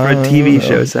 remember for a TV "Oh."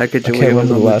 show, I Sacagawea can't was remember on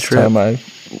the the last trip. time I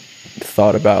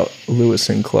thought about Lewis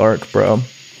and Clark, bro.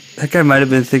 That guy might have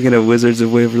been thinking of Wizards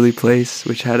of Waverly Place,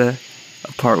 which had a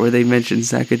part where they mentioned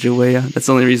Sacagawea. That's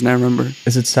the only reason I remember.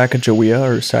 Is it Sacagawea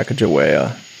or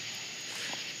Sacagawea?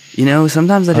 You know,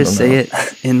 sometimes I I just don't say know.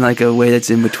 it in like a way that's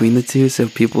in between the two, so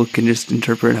people can just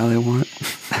interpret how they want.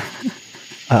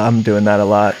 I'm doing that a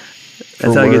lot.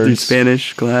 That's for how I get through words.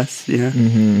 Spanish class. Yeah.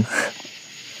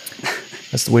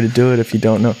 That's the way to do it if you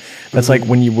don't know. That's like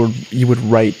when you would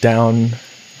write down,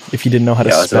 if you didn't know how to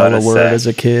Yeah, I was spell about a to word say. as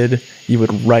a kid, you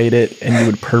would write it and you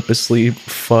would purposely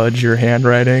fudge your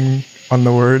handwriting on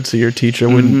the word so your teacher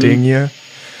wouldn't ding you.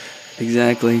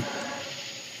 Exactly.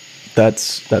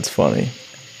 That's funny.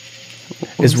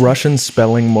 Is Russian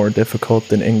spelling more difficult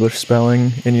than English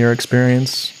spelling in your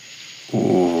experience?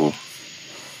 Ooh.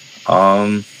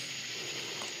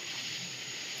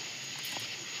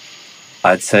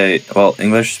 I'd say, well,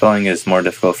 English spelling is more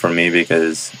difficult for me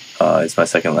because it's my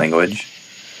second language.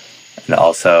 And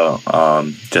also,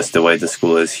 just the way the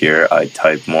school is here, I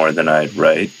type more than I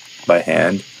write by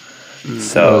hand.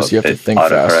 So Oh, so you have to it think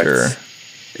autocorrects- faster.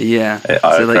 Yeah. It So,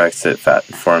 autocorrects it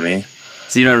for me.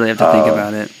 so you don't really have to think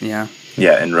about it. Yeah.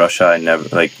 Yeah, in Russia, I never,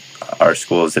 like, our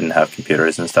schools didn't have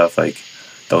computers and stuff. Like,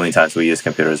 the only times we used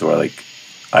computers were, like,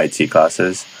 IT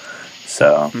classes.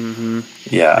 So,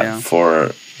 Yeah.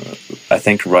 I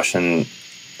think Russian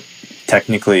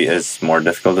technically is more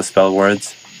difficult to spell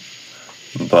words.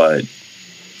 But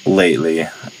lately,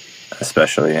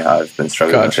 especially, I've been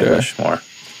struggling Gotcha. with English more.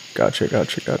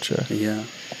 Gotcha. Yeah.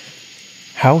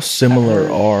 How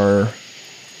similar are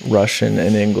Russian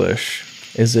and English?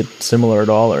 Is it similar at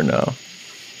all or no?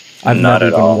 I've Not never at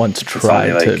even all. once It's tried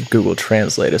only, to like- Google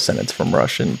Translate a sentence from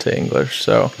Russian to English,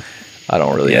 so I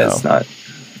don't really Yeah, know.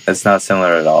 it's not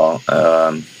similar at all.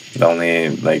 The only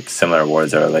like similar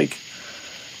words are like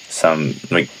some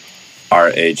like our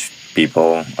age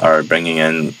people are bringing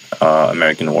in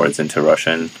American words into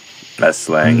Russian as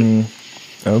slang.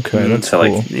 Okay, that's So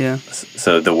cool. like, Yeah.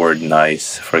 so the word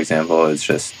nice, for example, is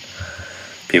just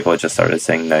people just started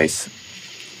saying nice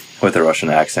with a Russian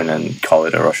accent and call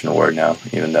it a Russian word now,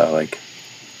 even though like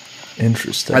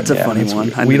Interesting. That's a funny one.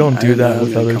 weird. I We didn't- don't I do didn't know that that was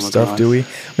with gonna other come stuff, across. do we? I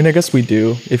mean, I guess we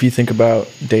do. If you think about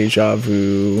deja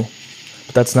vu,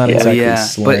 but that's not Yeah. exactly yeah,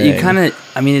 slang. but you kind of,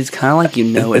 I mean, it's kind of like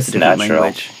it's a It's different natural.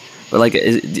 language. But like,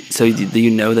 so do you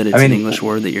know that it's I an mean, English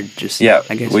word that you're just? yeah,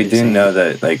 I guess we you're do saying. know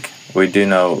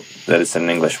that it's an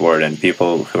English word, and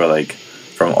people who are like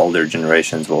from older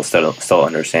generations will still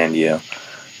understand you,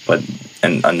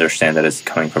 and understand that it's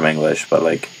coming from English. But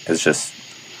like, it's just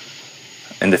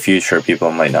in the future,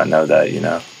 people might not know that,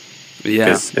 Yeah.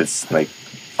 because it's like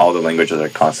all the languages are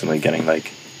constantly getting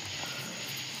like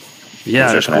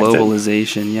Yeah, there's interconnected.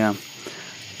 globalization. Yeah,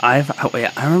 I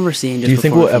remember seeing. Just Do you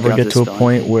think before we'll we ever got get this to a done-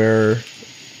 point where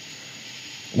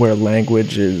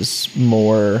language is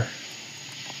more?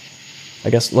 I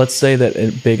guess let's say that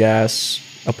a big ass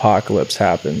apocalypse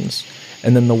happens,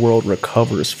 and then the world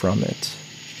recovers from it.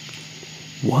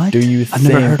 What? Do you I've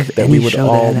never heard think of that any we would show that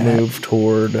all had that. move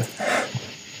toward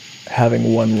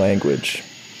having one language?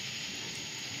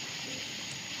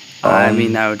 I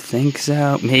mean, I would think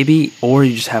so. Maybe, or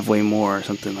you just have way more, or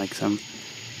something like some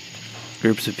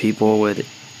groups of people would.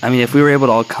 I mean, if we were able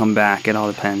to all come back, it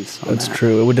all depends. On That's that.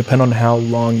 true. It would depend on how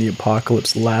long the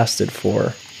apocalypse lasted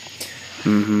for.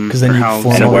 Mm-hmm. Because then Or you'd how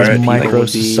form all similar these people micro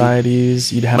would be.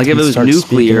 societies. You'd have Like to if it was start nuclear-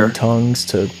 speaking in tongues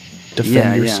to defend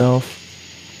Yeah, yeah. yourself.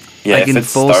 Yeah, Like if in it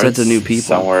full starts sets of new people.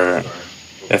 somewhere,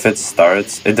 if it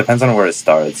starts, it depends on where it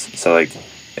starts. So like,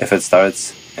 if it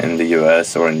starts in the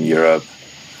U.S. or in Europe,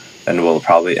 then we'll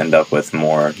probably end up with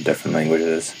more different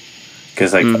languages,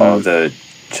 because like all the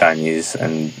Chinese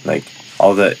and like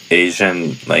all the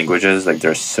Asian languages, like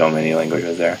there's so many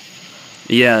languages there.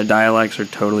 Yeah, dialects are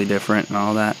totally different and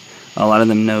all that. A lot of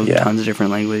them know Yeah. tons of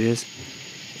different languages.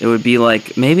 It would be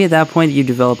like maybe at that point you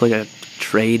develop like a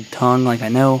trade tongue. Like I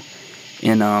know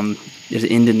in there's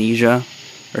Indonesia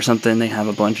or something. They have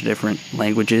a bunch of different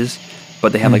languages,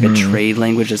 but they have like a trade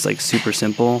language that's like super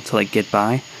simple to like get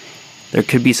by. There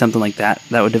could be something like that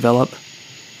would develop,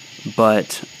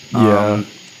 but Yeah.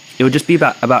 it would just be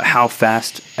about how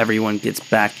fast everyone gets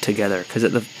back together. Because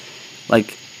if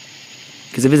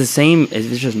it's the same,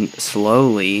 if it's just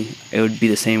slowly, it would be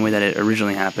the same way that it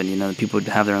originally happened. You know, people would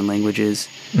have their own languages,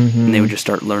 and they would just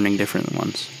start learning different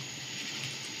ones.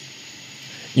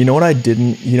 You know what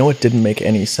didn't make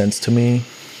any sense to me?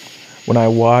 When I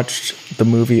watched the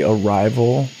movie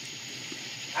Arrival.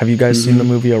 Have you guys seen the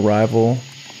movie Arrival?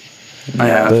 I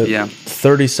have, The yeah.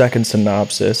 30-second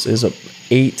synopsis is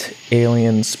 8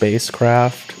 alien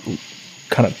spacecraft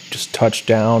kind of just touch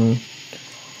down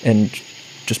and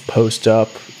just post up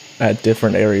at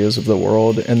different areas of the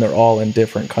world, and they're all in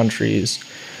different countries,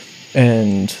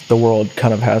 and the world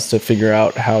kind of has to figure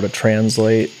out how to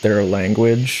translate their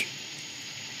language,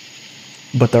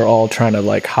 but they're all trying to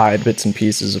like hide bits and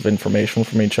pieces of information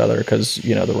from each other because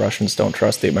the Russians don't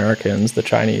trust the Americans, the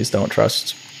Chinese don't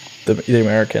trust the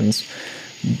Americans.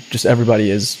 Just everybody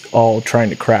is all trying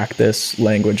to crack this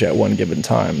language at one given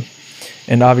time.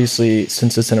 And obviously,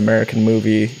 since it's an American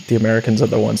movie, the Americans are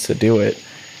the ones to do it.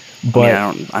 But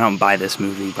I don't buy this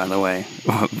movie, by the way.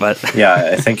 But Yeah,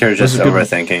 I think you're just a good-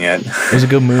 overthinking it. it was a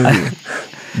good movie.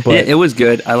 But it was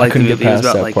good. I I liked the couldn't movie. get It was past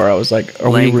about that like part. I was like, are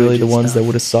we language really the and ones that stuff.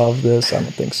 would have solved this? I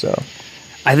don't think so.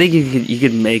 I think you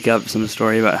could make up some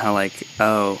story about how like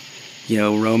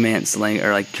romance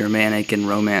or like Germanic and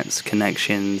Romance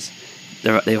connections.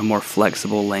 They have a more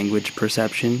flexible language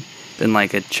perception than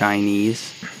like a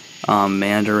Chinese,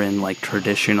 Mandarin like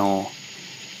traditional,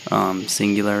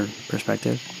 singular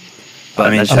perspective. But I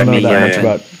mean, that's I don't know me. that Yeah, much yeah.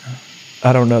 about.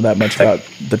 I don't know that much about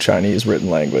the Chinese written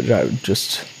language. I would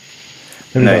just.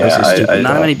 Maybe No, that was yeah, a stupid I-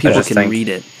 Not thought. many people just can think- read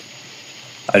it.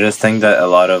 I just think that a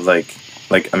lot of like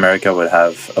America would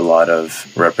have a lot of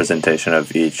representation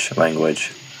of each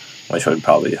language, which would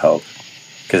probably help,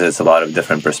 because it's a lot of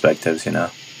different perspectives,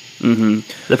 Mm-hmm.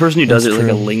 The person who does That's it is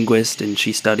like a true. linguist, and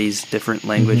she studies different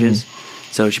languages,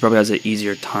 so she probably has an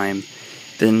easier time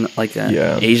than like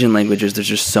Yeah. Asian languages. There's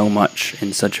just so much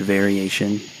and such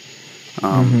variation.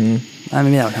 I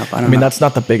mean, that would help. I I don't mean, know. that's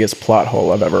not the biggest plot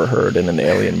hole I've ever heard in an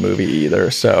alien movie either.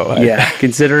 So Yeah,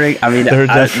 considering, I mean, They're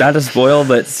def- not to spoil,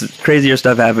 but crazier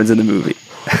stuff happens in the movie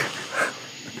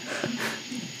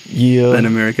yeah. than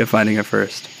America finding it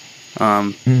first.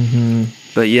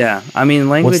 But yeah, I mean,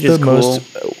 language What's is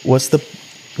the cool.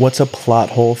 what's a plot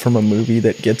hole from a movie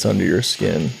that gets under your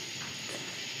skin?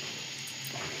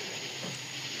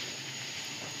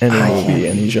 Any movie,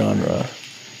 any genre.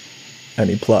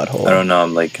 any plot hole? I don't know.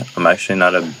 I'm actually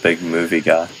not a big movie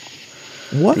guy.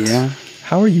 What? Yeah.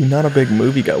 How are you not a big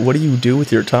movie guy? What do you do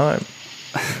with your time?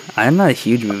 I'm not a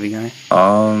huge movie guy.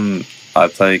 I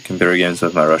play computer games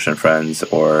with my Russian friends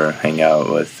or hang out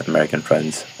with American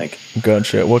friends.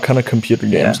 Gotcha. What kind of computer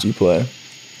games do you play?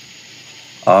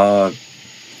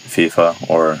 FIFA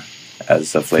or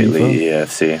as of lately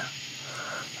EFC.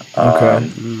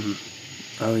 Okay.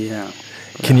 Oh yeah.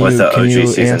 Can With the OG you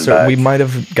season answer? back We might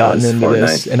have gotten was into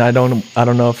this, Fortnite. and I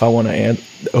don't know if I want to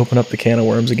open up the can of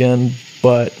worms again,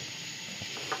 but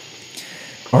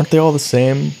aren't they all the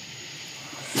same?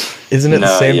 Isn't it the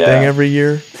No, same yeah. thing every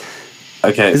year?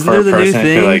 Okay, Isn't for there a the new person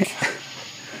thing?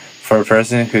 for a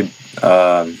person who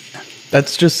That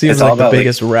just seems It's all like the about,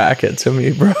 biggest racket to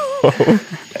me, bro.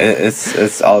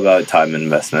 it's all about time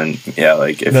investment. Yeah,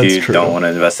 if That's you true. don't want to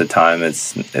invest the time,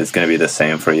 it's going to be the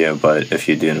same for you. But if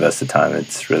you do invest the time,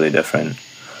 it's really different.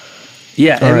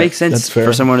 Yeah, All it right, makes sense that's fair.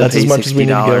 for someone to That's pay as much as we need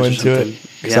to go $60 or into it, something.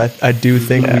 because Yeah. I do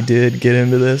think Yeah. we did get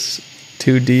into this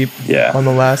too deep Yeah. on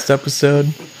the last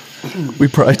episode. We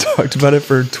probably talked about it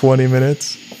for 20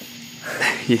 minutes.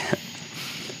 Yeah. the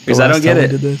Because I last don't get time we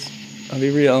it. did this. I'll be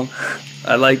real.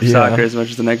 I like Yeah. soccer as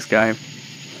much as the next guy.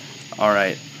 All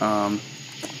right. I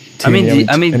Team, mean, you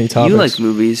have any you topics? like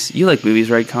movies. You like movies,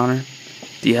 right, Connor?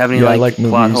 Do you have any Yeah, I like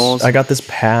plot movies. holes? I got this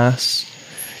pass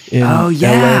in Oh,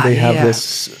 yeah, LA. They have yeah.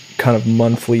 this kind of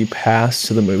monthly pass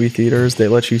to the movie theaters. They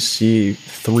let you see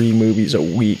 3 movies a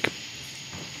week.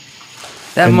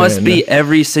 That and must then- be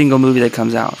every single movie that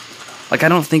comes out. I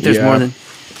don't think there's Yeah. more than,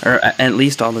 or at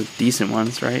least all the decent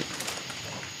ones, right?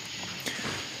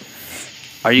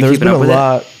 Are you There's keeping been up a with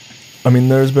lot. I mean,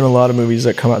 there's been a lot of movies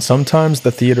that come out. Sometimes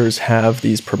the theaters have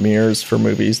these premieres for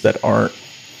movies that aren't.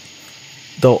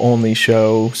 They'll only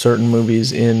show certain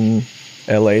movies in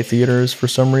LA theaters for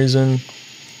some reason. it?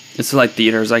 It's like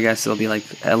theaters, I guess. It'll be like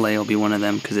LA will be one of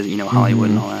them because Hollywood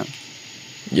and all that.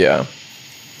 Yeah.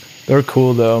 They're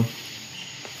cool though.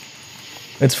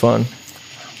 It's fun.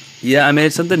 Yeah, I mean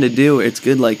it's something to do. It's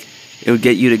good. It would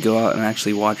get you to go out and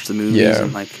actually watch the movies Yeah.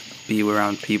 and be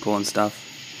around people and stuff.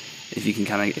 If you can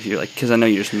if you're because I know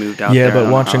you just moved out. Yeah, there. I but don't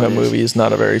know watching how a it is. movie is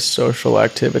not a very social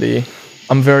activity.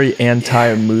 I'm very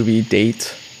anti-movie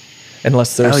date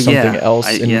unless there's Oh, yeah. something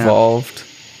else Yeah. involved.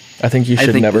 I think you I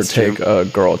should think never that's take true. a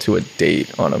girl to a date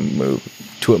on a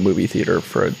movie theater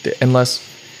for a date unless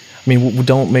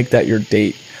don't make that your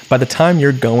date. By the time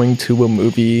you're going to a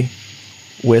movie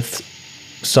with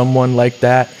someone like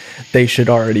that, they should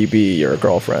already be your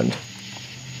girlfriend.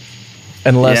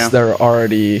 Unless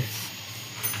Yeah.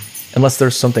 unless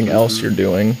there's something else you're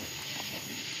doing.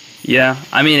 Yeah,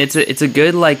 I mean it's a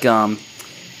good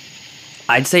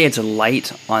I'd say it's a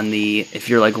light on the if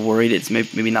you're worried it's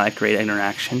maybe not a great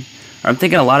interaction. Or I'm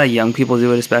thinking a lot of young people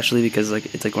do it especially because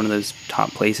it's one of those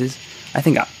top places. I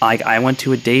think I went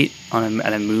to a date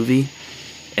at a movie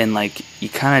and you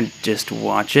kind of just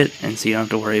watch it and so you don't have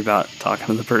to worry about talking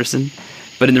to the person.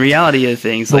 But in the reality of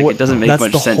things it doesn't make that's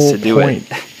much the sense whole to do point.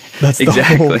 it. That's the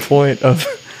Exactly. whole point of.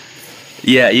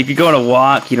 Yeah, you could go on a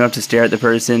walk. You don't have to stare at the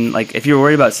person. If you're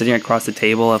worried about sitting across the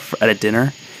table at a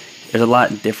dinner, there's a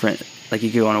lot different. You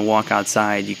could go on a walk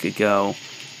outside. You could go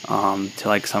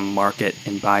to some market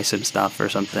and buy some stuff or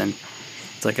something.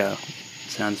 It's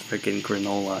sounds freaking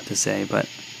granola to say, but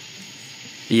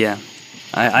yeah,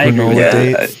 I agree with Granola that.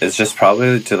 Yeah, date. it's just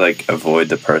probably to avoid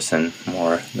the person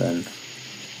more than.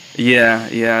 Yeah,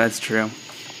 that's true.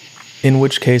 In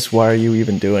which case, why are you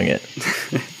even doing it?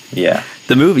 Yeah.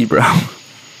 The movie, bro.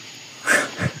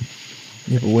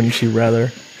 Yeah, but wouldn't you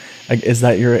rather?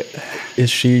 Is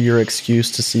she your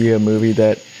excuse to see a movie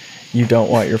that you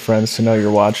don't want your friends to know you're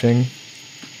watching?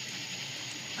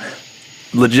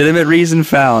 Legitimate reason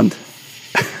found.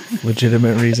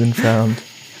 Legitimate reason found.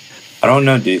 I don't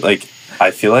know, dude.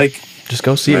 I feel like Just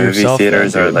go see it movie yourself.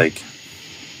 theaters then, are dude. movie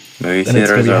Then it's gonna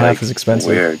theaters be are half as expensive.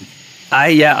 weird.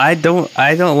 I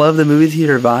don't love the movie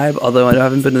theater vibe. Although I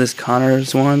haven't been to this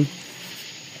Connor's one.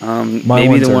 My Maybe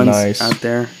ones the are ones nice. out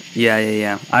there.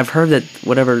 Yeah. I've heard that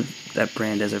whatever that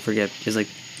brand is, I forget, is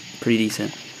pretty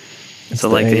decent. It's So,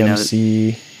 the they know.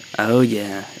 AMC. Oh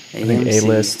yeah, I think AMC.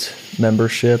 A-list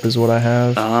membership is what I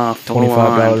have. Full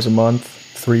 $25 on. a month,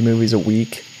 3 movies a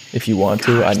week if you want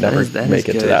to. I Gosh, never that make is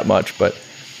it to good. that much, but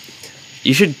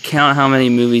You should count how many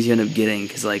movies you end up getting,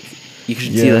 because you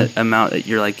should see Yeah. the amount that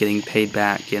you're getting paid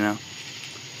back.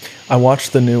 I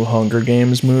watched the new Hunger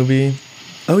Games movie.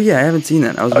 Oh yeah, I haven't seen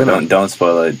that. I was Oh, gonna. don't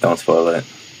spoil it. Don't spoil it.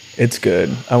 It's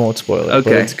good. I won't spoil it, but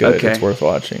Okay, it's good. okay. It's worth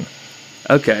watching.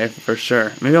 Okay, for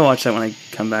sure. Maybe I'll watch that when I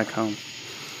come back home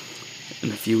in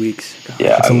a few weeks. Gosh.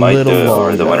 Yeah, It's I a might do little it over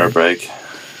long, the winter though. break.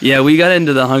 Yeah, we got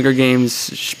into the Hunger Games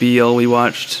spiel. We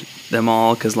watched them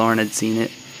all because Lauren had seen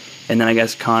it, and then I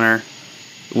guess Connor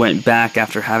went back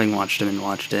after having watched them and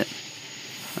watched it.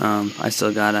 I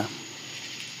still gotta.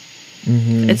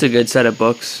 It's a good set of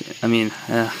books. I mean,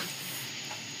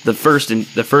 the first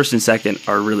and second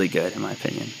are really good in my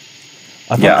opinion.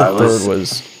 I thought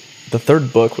the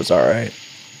third book was all right.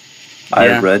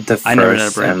 I read the I never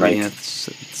first ended up and reading like it.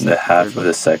 the half of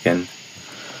the second.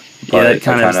 Yeah, that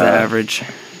kind of is the average.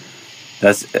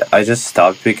 I just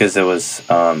stopped because it was.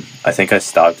 I think I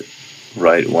stopped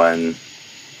right when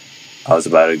I was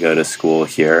about to go to school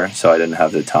here, so I didn't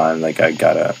have the time. Like I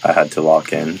had to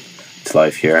lock in to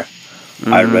life here.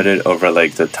 I read it over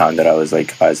like the time that I was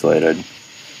like isolated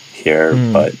here,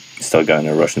 but still going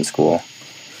to Russian school.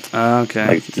 Okay.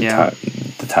 Like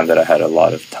the time that I had a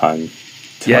lot of time.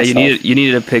 To myself. you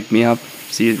needed to pick me up.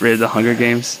 So you read the Hunger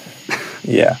Games.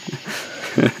 Yeah.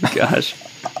 Gosh.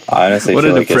 I honestly What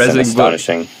feel a like it's an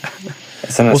astonishing.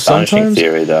 It's an astonishing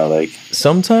theory, though. Like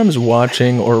sometimes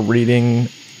watching or reading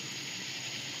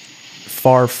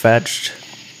far-fetched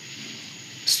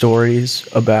stories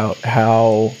about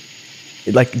how,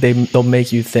 like, they'll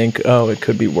make you think, oh, it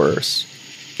could be worse.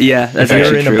 Yeah, that's if actually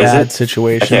you're in true. a bad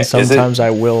situation, sometimes I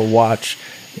I will watch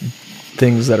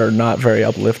things that are not very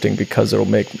uplifting because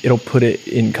it'll put it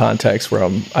in context where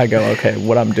I go, okay,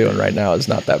 what I'm doing right now is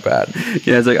not that bad.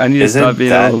 Yeah, it's like I need to stop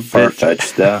being a little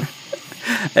far-fetched though.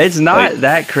 It's not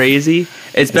that crazy,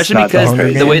 especially because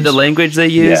the way the language they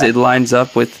use, it lines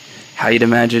up with how you'd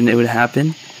imagine it would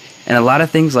happen. And a lot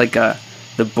of things like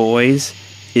The Boys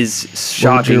is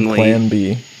shockingly what would your plan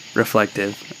be?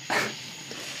 Reflective.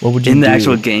 What would you in do? The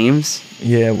actual games?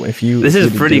 Yeah, if you. This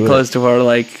is pretty close to our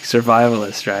like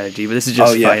survivalist strategy, but this is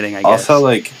just fighting, I guess.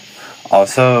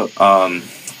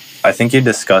 I think you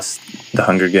discussed the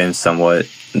Hunger Games somewhat,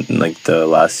 like the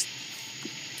last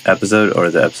episode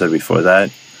or the episode before that.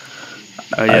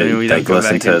 Oh yeah, we don't go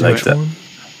back into it.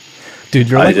 Dude,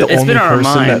 you're like the only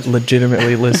person that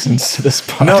legitimately listens to this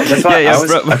podcast. No, that's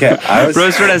why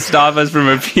Bro's trying to stop us from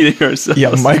repeating ourselves.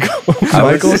 Yeah, Michael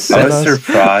I was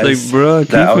surprised like, bro,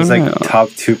 that I was like top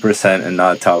 2% and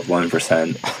not top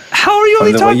 1%. How are you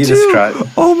only top 2?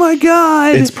 Oh my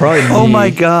god! It's probably me. Oh my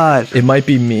god! It might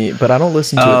be me, but I don't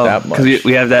listen to it that much. Because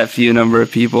we have that few number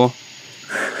of people.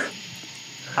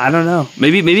 I don't know.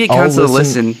 Maybe it counts as a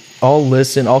listen. I'll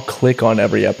listen. I'll click on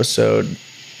every episode.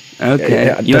 Okay.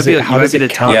 How does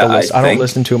it count the list? I don't think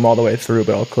listen to them all the way through,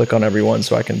 but I'll click on every one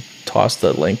so I can toss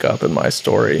the link up in my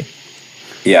story.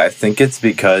 Yeah, I think it's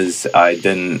because I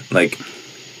didn't, like,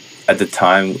 at the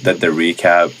time that the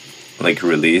recap, like,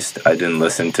 released, I didn't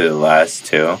listen to the last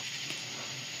two.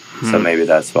 So maybe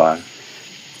that's why.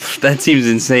 That seems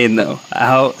insane, though.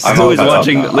 Who is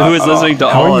listening to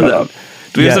all of them?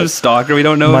 Do we have some stalker we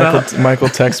don't know about? Michael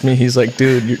texts me. He's like,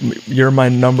 dude, you're my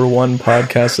number one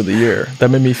podcast of the year.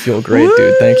 That made me feel great,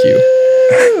 dude. Thank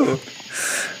you.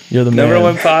 You're the number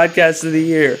one podcast of the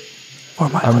year.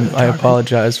 I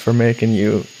apologize for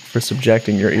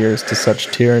subjecting your ears to such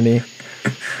tyranny.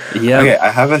 Yeah. Okay,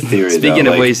 I have a theory. Speaking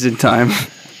of wasted time,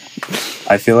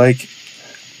 I feel like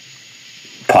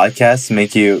podcasts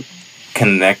make you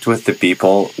connect with the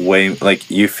people way. Like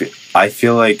I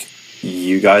feel like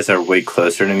you guys are way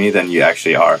closer to me than you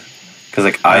actually are, because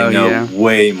like I know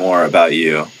way more about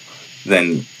you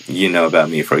than you know about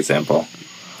me, for example.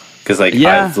 Because like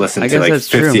I've listened to like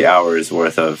 50 hours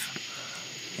worth of,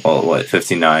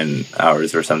 59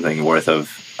 hours or something worth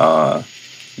of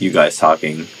you guys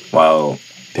talking while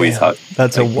we talk.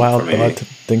 That's like, a wild thought to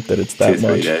think that it's that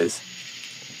 2-3 days.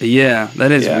 Yeah,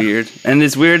 that is weird, and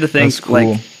it's weird to think cool.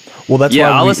 like. Well, that's why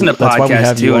I'll listen to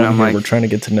podcasts too, and I'm like, we're trying to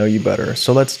get to know you better.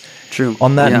 So let's. True.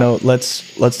 On that note,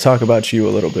 let's talk about you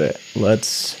a little bit.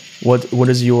 What's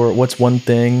one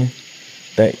thing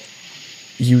that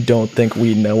you don't think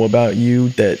we know about you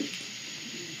that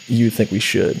you think we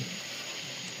should?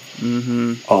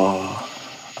 Oh,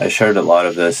 I shared a lot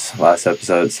of this last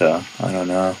episode, so I don't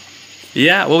know.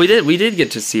 Yeah, well, we did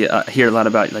get to hear a lot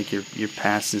about like your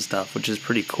past and stuff, which is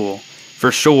pretty cool for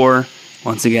sure.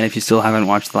 Once again, if you still haven't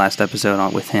watched the last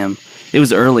episode with him, it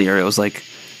was earlier. It was like.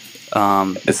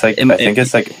 It's like I think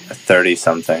it's like 30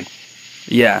 something.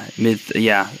 Yeah,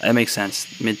 that makes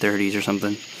sense. Mid-30s or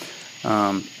something.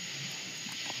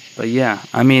 But yeah,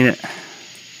 I mean,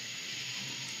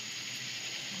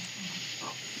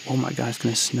 oh my god, it's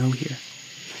gonna snow here.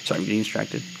 Sorry, I'm getting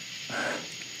distracted.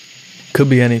 Could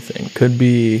be anything. Could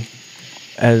be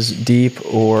as deep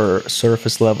or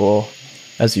surface level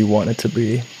as you want it to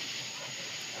be.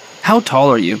 How tall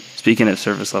are you? Speaking of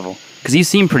surface level, because you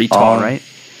seem pretty tall, right?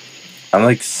 I'm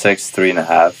like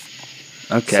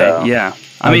 6'3.5". Okay, so yeah.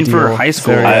 I mean, for high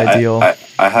school, ideal.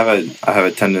 I have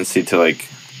a tendency to like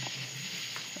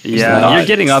Yeah, not you're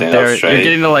getting up stand up there. You're straight.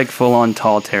 getting to like full on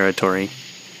tall territory.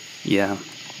 Yeah,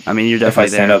 I mean you're If I definitely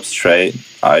stand there. up straight,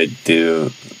 I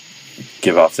do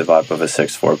give off the vibe of a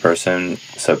 6'4" person,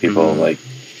 so people like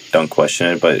don't question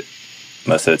it. But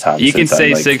most of the time, You can since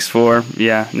I'm, say like, 6'4".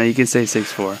 Yeah, no, you can say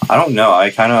 6'4". I don't know. I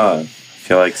kind of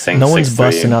feel like saying No one's 6'3".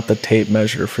 busting out the tape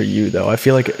measure for you, though. I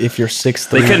feel like if you're 6'3"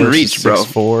 They couldn't versus reach, bro.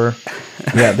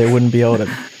 6'4", yeah, they wouldn't be able to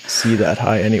see that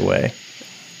high anyway.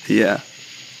 Yeah,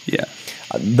 yeah.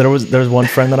 There's one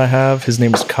friend that I have. His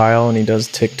name is Kyle, and he does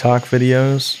TikTok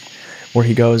videos where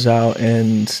he goes out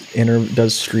and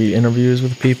does street interviews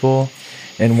with people.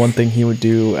 And one thing he would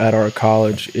do at our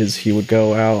college is he would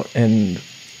go out and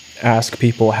ask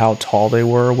people how tall they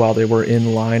were while they were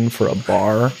in line for a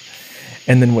bar.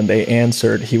 And then when they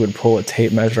answered, he would pull a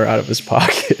tape measure out of his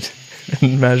pocket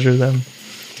and measure them.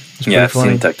 It's Yeah, I've pretty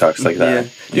seen TikToks like that.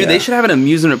 Yeah. Dude, they should have an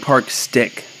amusement park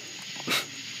stick.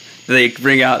 They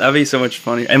bring out. That'd be so much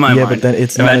funny. In my Yeah, mind. but then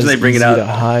it's Imagine not they as bring easy it out. to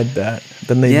hide that.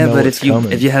 Then they Yeah, know but it's if you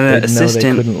coming. if you had an They'd know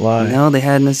assistant, they couldn't lie. no, they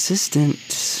had an assistant.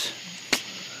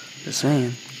 Just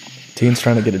saying. Teen's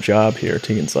trying to get a job here.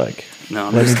 Teen's like, No,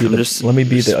 I'm let just- me I'm be just- let me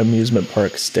be the amusement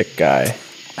park stick guy.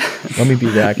 Let me be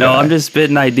that guy. No, I'm just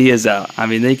spitting ideas out. I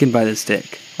mean, they can buy the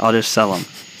stick. I'll just sell them.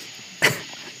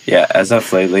 Yeah, as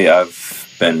of lately,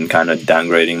 I've been kind of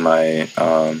downgrading my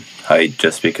height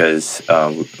just because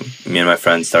me and my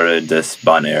friends started this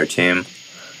Bon Air team.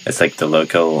 It's like the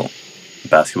local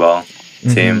basketball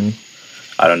team.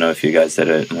 I don't know if you guys did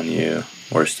it when you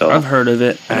were still. I've heard of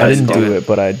it. I didn't just do it,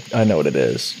 but I know what it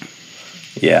is.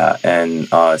 Yeah, and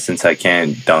since I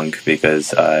can't dunk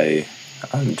because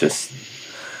I'm just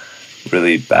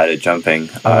really bad at jumping,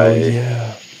 Oh I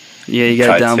yeah. Yeah, you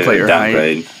tried gotta to downplay your height.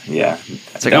 downgrade. Yeah,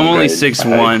 It's like I'm only downgrade 6'1".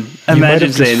 my height. You might Imagine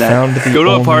have saying just found that. the Go to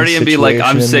a only party and be like,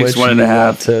 I'm situation in 6'1" which and a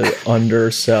half. you want to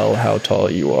undersell how tall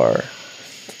you are.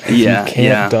 Yeah, You can't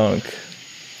yeah. dunk.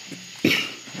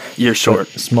 You're short.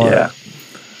 Smart. Yeah,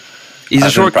 He's I've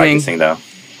a short been king. practicing though.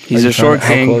 He's Are you a short trying-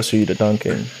 How king. close are you to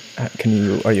dunking?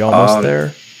 Are you almost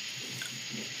there?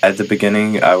 At the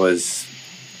beginning, I was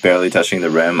barely touching the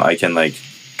rim. I can like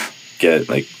get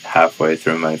like halfway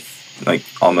through like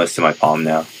almost to my palm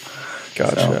now.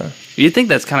 Gotcha. You'd think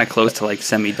that's kind of close to like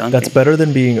semi-dunking. That's better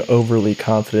than being overly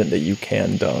confident that you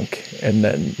can dunk and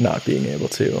then not being able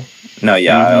to. No,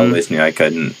 yeah, I always knew I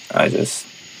couldn't. I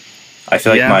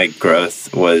feel like Yeah. my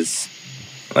growth was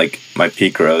like my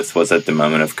peak growth was at the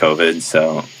moment of COVID.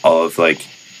 So all of like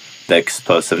the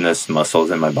explosiveness muscles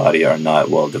in my body are not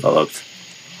well developed.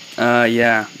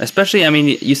 Yeah. Especially, I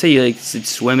mean, you say you like it's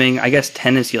swimming. I guess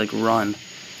tennis, you like run,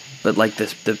 but like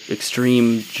the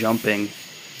extreme jumping.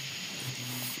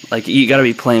 Like you got to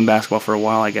be playing basketball for a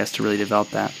while, I guess, to really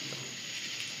develop that.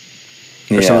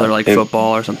 Or some other like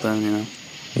football or something, you know.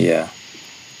 Yeah,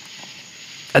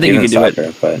 I think even you can do soccer,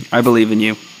 it. but I believe in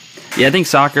you. Yeah, I think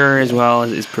soccer as well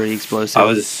is pretty explosive.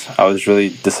 I was really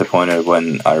disappointed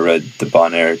when I read the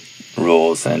Bon Air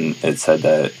rules and it said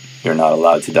that you're not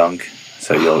allowed to dunk.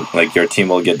 So you'll like your team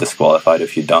will get disqualified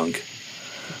if you dunk.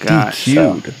 Gosh.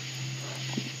 DQ'd.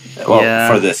 Well, Yeah.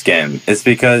 for this game, it's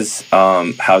because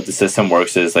how the system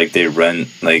works is like they rent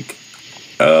like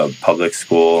a public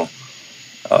school.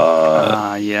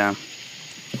 Yeah.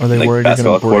 Are they Like worried you're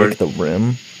basketball going to break court. the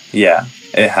rim? Yeah,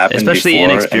 it happened Especially before,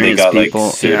 and they inexperienced got like people,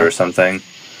 sued yeah. or something.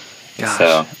 Gosh.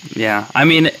 So Yeah. I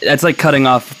mean, that's like cutting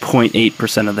off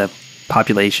 0.8% of the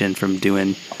population from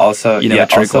doing, also, a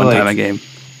trick also, one like, time a game.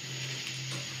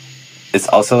 It's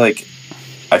also like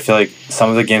I feel like some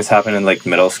of the games happen in like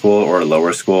middle school or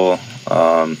lower school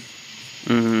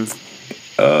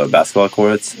basketball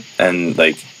courts, and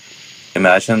like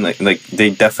imagine like they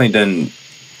definitely didn't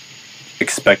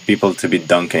expect people to be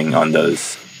dunking on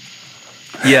those.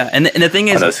 Yeah, and the thing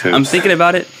is, those hoops. I'm thinking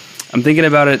about it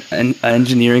and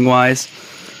engineering wise,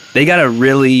 they gotta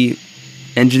really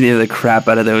engineer the crap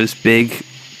out of those big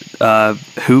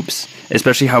hoops,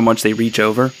 especially how much they reach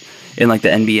over in like the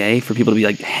NBA for people to be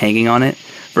like hanging on it,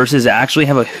 versus actually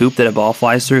have a hoop that a ball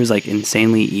flies through is like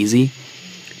insanely easy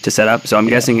to set up. So I'm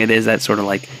guessing it is that sort of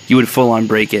like you would full on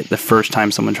break it the first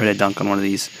time someone tried to dunk on one of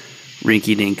these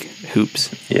rinky dink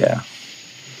hoops. Yeah.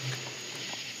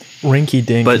 Rinky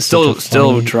dink. But is such a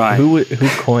still funny- try. Who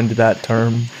coined that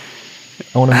term?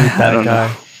 I want to meet that don't guy.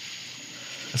 know.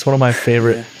 It's one of my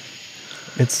favorite.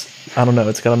 It's I don't know.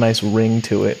 It's got a nice ring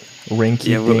to it. Rinky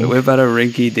Yeah, dink. what about a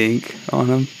rinky dink on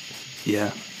them?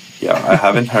 Yeah. Yeah, I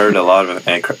haven't heard a lot of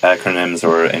acronyms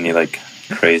or any like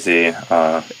crazy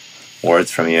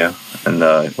words from you in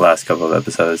the last couple of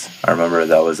episodes. I remember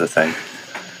that was a thing.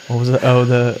 What was it? Oh,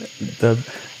 the.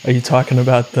 Are you talking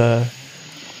about the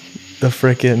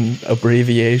frickin'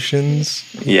 abbreviations?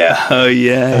 Yeah. Oh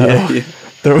yeah, yeah.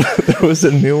 There was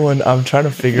a new one. I'm trying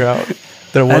to figure out.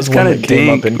 There was That's one kinda that came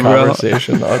up in dink, bro.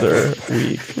 conversation the other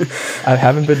week. I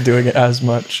haven't been doing it as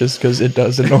much just because it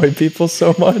does annoy people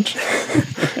so much.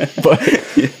 But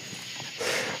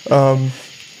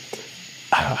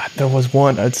there was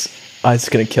one. It's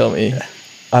gonna kill me.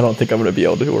 I don't think I'm gonna be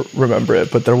able to remember it.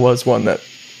 But there was one that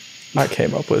I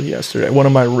came up with yesterday. One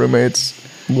of my roommates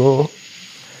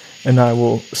and I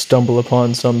will stumble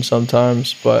upon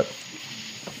sometimes, but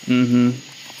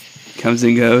Comes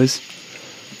and goes.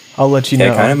 I'll let you Yeah,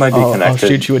 know. it kinda might be I'll connected.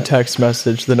 shoot you a text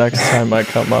message the next time I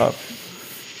come up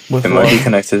with It might be one.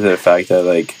 connected to the fact that,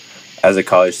 like, as a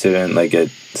college student, like, it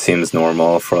seems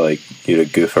normal for, like, you to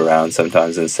goof around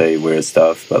sometimes and say weird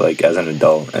stuff, but, like, as an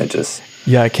adult, it just...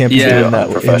 Yeah, I can't be Yeah. doing that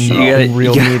Unprofessional. in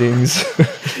real You gotta- meetings.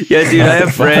 Yeah, dude, I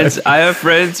have friends. I have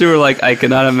friends who are like, I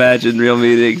cannot imagine real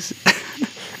meetings.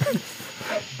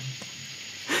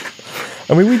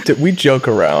 I mean, we joke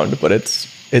around, but it's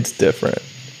different.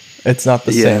 It's not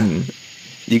the Yeah. same.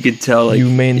 You could tell, like, You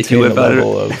if maintain a whip out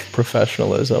level of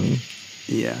professionalism.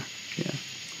 Yeah.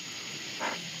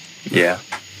 Yeah.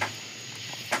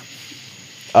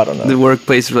 I don't know. The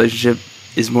workplace relationship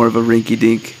is more of a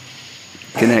rinky-dink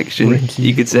connection,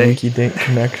 you could say. Rinky-dink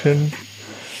connection.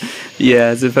 Yeah,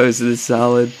 as opposed to the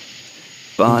solid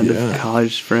bond Yeah. of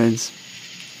college friends.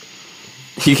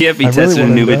 You can't be I really testing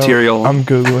wanna new know- material. I'm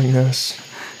Googling this.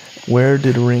 Where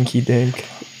did rinky-dink...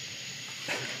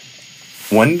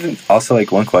 Also,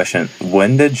 like, one question.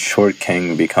 When did short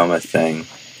king become a thing?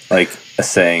 Like, the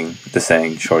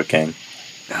saying short king.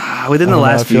 Within I the don't know,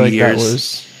 last I feel few like years. that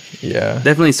was... Yeah.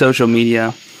 Definitely social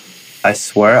media. I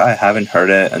swear I haven't heard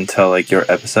it until, like, your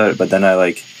episode, but then I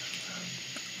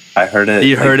heard it,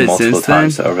 You heard it multiple since then?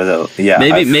 times over the... Yeah,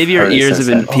 Maybe your heard it ears since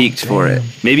have been then. peaked for it. damn.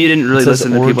 Maybe you didn't really It says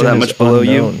listen to people that origin much is below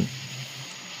you. unknown.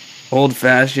 Old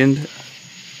fashioned.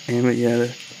 Yeah.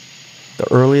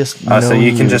 The earliest Oh, so known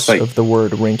you can use just, like- of the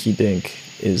word rinky-dink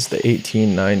is the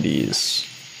 1890s,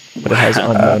 but it has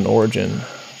unknown origin.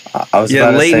 I was Yeah,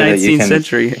 about to late say that you 19th can...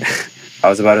 century. I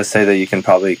was about to say that you can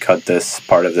probably cut this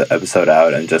part of the episode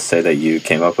out and just say that you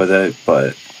came up with it, but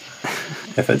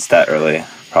if it's that early,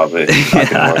 probably not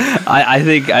gonna work. I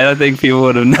don't think people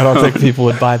would have known. I don't think people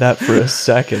would buy that for a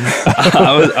second.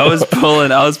 I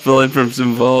was pulling from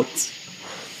some vaults.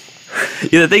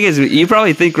 Yeah, the thing is, you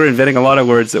probably think we're inventing a lot of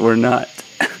words that we're not.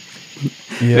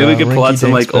 Maybe we could pull out some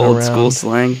rinky-dink's like been old school around.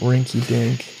 slang.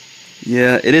 Rinky-dink.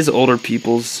 Yeah, it is older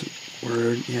people's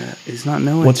word. Yeah, it's not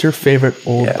knowing. What's your favorite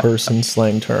old Yeah. person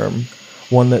slang term?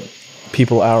 One that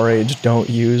people our age don't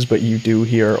use, but you do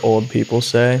hear old people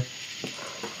say?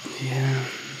 Yeah,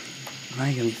 now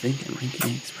you got me thinking.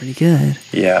 Rinky-dink's pretty good.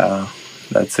 Yeah,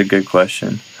 that's a good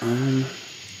question.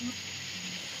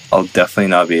 I'll definitely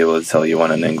not be able to tell you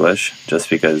one in English, just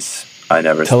because I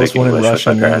never Tell us speak one in English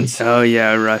Russian, with my then. parents. Oh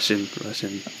yeah, Russian.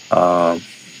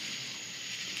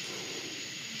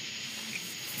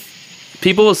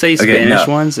 People will say Okay, Spanish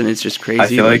no. ones, and it's just crazy. I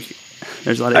feel like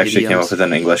there's a lot of I actually came up idioms. with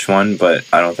an English one, but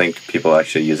I don't think people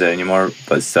actually use it anymore.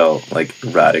 But still, like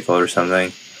radical or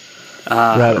something.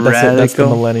 That's the Radical.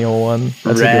 millennial one.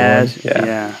 That's a Rad. good one.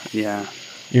 Yeah.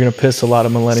 You're gonna piss a lot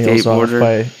of millennials off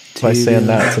Skateboarder. by saying Dude.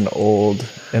 that's an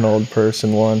old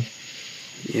person one.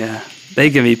 Yeah. They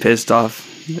can be pissed off.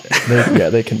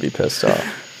 They can be pissed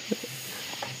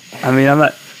off. I mean, I'm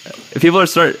not. If people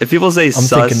say I'm sus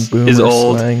thinking boomer is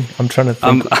old. slang. I'm trying to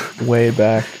think way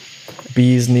back.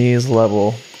 Bee's knees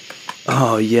level.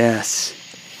 Oh yes.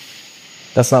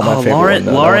 That's not my favorite Lauren, one.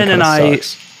 Though. That Lauren one and kinda I,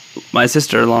 sucks. my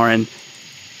sister Lauren,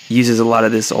 uses a lot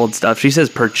of this old stuff. She says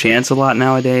perchance a lot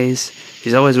nowadays.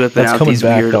 She's always whipping That's out coming these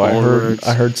back weird though. old words.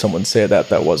 I heard someone say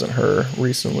that wasn't her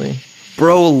recently.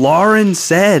 Bro, Lauren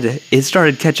said it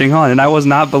started catching on, and I was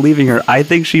not believing her. I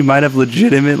think she might have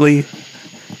legitimately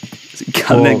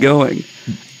gotten Well, it going.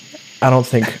 I don't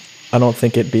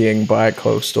think it being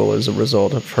bi-coastal is a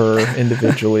result of her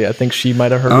individually. I think she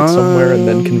might have heard it somewhere and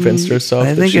then convinced herself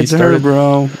I that think she it's her, started.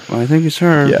 bro. I think it's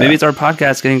her. Yeah. Maybe it's our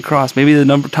podcast getting crossed. Maybe the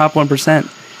top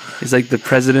 1% is like the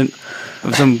president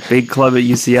of some big club at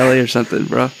UCLA or something,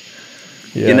 bro.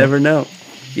 Yeah. You never know.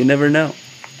 You never know.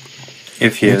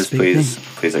 If he That's is, a big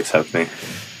please accept me.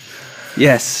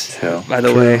 Yes. So, By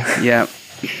the way, yeah.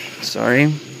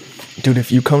 Sorry. Dude,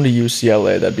 if you come to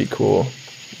UCLA, that'd be cool.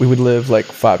 We would live like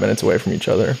 5 minutes away from each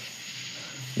other.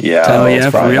 yeah. Oh I'll- yeah,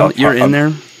 for real? You're in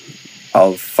there?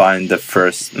 I'll find the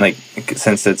first, like,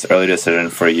 since it's early decision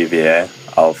for UVA,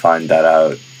 I'll find that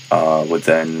out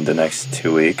within the next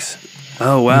 2 weeks.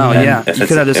 Oh wow, And yeah. if You it's-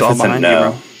 could have this if all it's a behind you, no,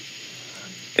 bro.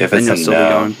 If Then it's you'll a still be no,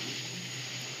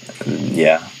 going.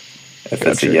 yeah. If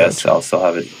it's a Gotcha, yes, gotcha. I'll still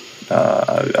have it.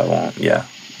 I won't. Yeah.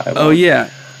 I Oh won't. yeah.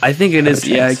 I think it have is. a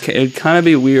Yeah, chance. it'd kind of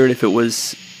be weird if it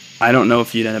was. I don't know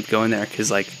if you'd end up going there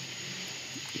because like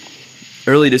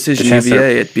early decision The chance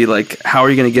UVA, it'd be like, how are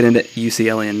you going to get into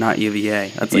UCLA and not UVA?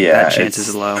 That's like that chance it's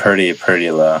is low,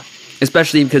 pretty low.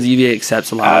 especially because UVA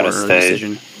accepts a lot Out more of early state.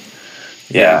 decision.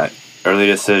 Yeah, early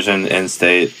decision in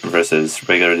state versus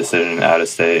regular decision out of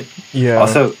state. Yeah.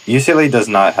 Also, UCLA does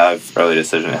not have early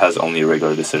decision; it has only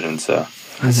regular decision. So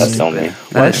that's the only.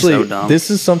 That Well, is actually, so dumb. this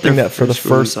is something They're- that for they're the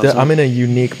screwing first, themselves I'm up. in a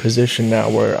unique position now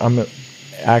where I'm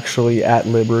actually at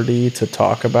liberty to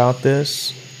talk about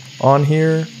this on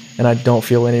here, and I don't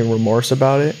feel any remorse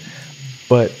about it.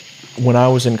 But when I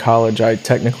was in college, I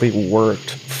technically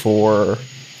worked for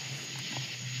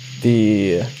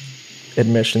the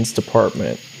admissions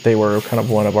department. They were kind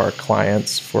of one of our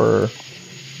clients for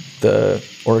the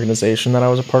organization that I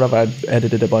was a part of. I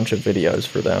edited a bunch of videos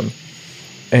for them.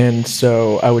 And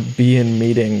so I would be in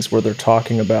meetings where they're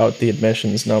talking about the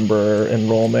admissions number,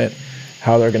 enrollment,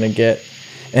 how they're going to get.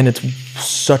 And it's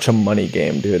such a money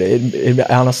game, dude. It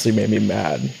honestly made me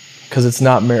mad because it's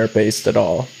not merit-based at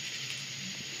all.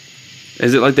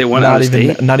 Is it like they went out of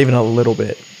state? Not even a little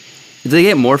bit. Do they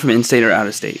get more from in-state or out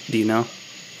of state? Do you know?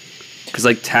 Because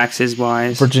like taxes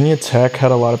wise, Virginia Tech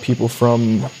had a lot of people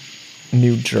from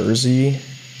New Jersey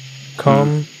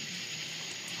come.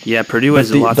 yeah, Purdue But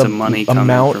has lots of money coming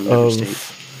amount from of different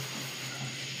states.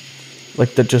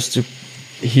 like the just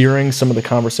hearing some of the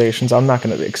conversations. I'm not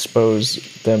going to expose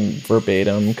them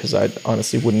verbatim because I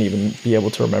honestly wouldn't even be able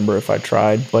to remember if I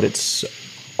tried. But it's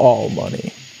all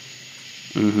money.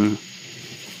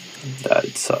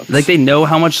 That sucks. Like they know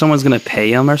how much someone's gonna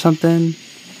pay them or something.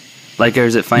 Like, or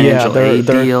is it financial aid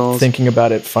they're deals? thinking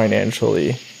about it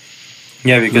financially.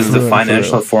 Yeah, because Through the and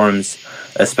financial through. forms,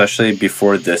 especially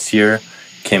before this year,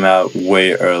 came out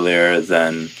way earlier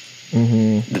than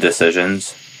the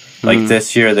decisions. Like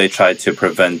this year, they tried to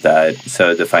prevent that,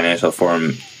 so the financial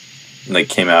form, like,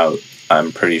 came out.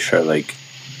 I'm pretty sure, like,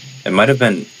 it might have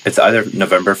been. It's either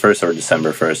November 1st or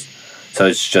December 1st, so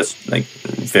it's just like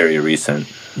very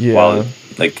recent. Yeah. While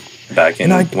like back in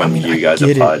when you guys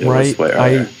get applied, it was way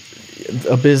earlier.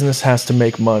 A business has to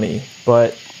make money,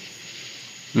 but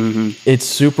it's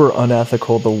super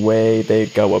unethical the way they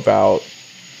go about.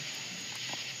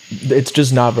 It's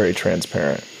just not very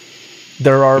transparent.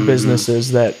 There are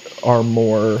businesses that are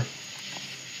more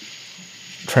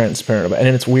transparent about it,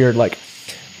 and it's weird. Like,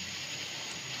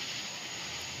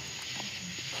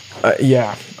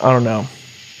 yeah, I don't know.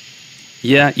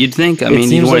 Yeah, you'd think. I It mean,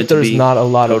 seems you'd want like it to there's be not a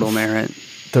lot total of merit.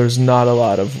 There's not a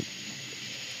lot of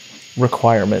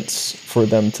requirements for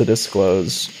them to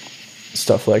disclose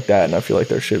stuff like that, and I feel like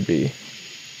there should be.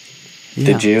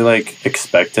 Did you like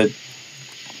expect it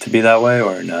to be that way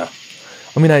or no?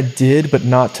 I mean, I did, but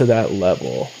not to that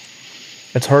level.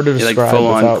 It's hard to Yeah, like describe full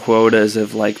on without. quotas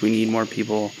of like we need more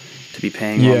people to be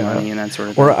paying more money and that sort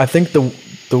of thing. Or I think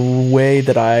the way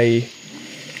that I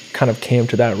kind of came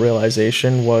to that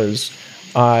realization was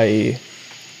I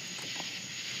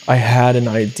had an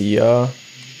idea.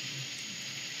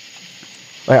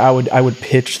 Like I would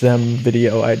pitch them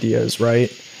video ideas,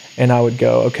 right? And I would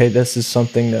go, okay, this is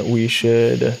something that we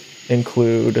should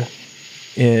include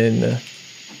in.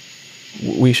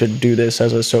 We should do this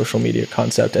as a social media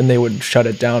concept, and they would shut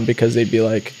it down because they'd be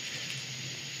like,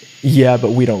 yeah,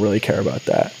 but we don't really care about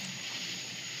that.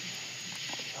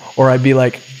 Or I'd be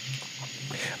like,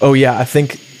 oh yeah, I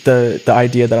think the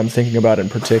idea that I'm thinking about in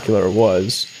particular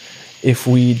was if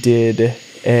we did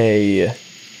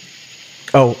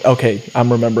okay, I'm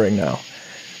remembering now.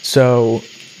 So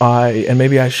and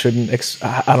maybe I shouldn't,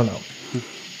 I don't know.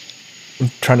 I'm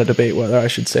trying to debate whether I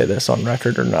should say this on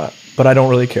record or not, but I don't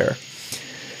really care.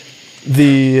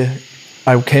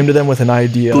 I came to them with an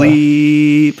idea.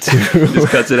 Bleep. Just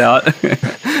cuts it out.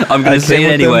 I'm going to say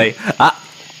it anyway.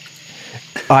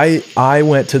 I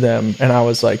went to them and I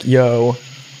was like, yo,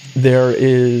 there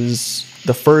is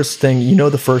the first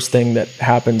thing that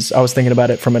happens. I was thinking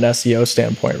about it from an SEO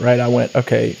standpoint, right? I went,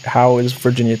 okay, how is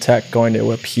Virginia Tech going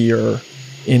to appear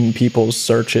in people's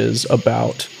searches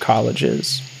about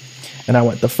colleges? And I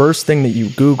went, the first thing that you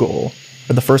Google,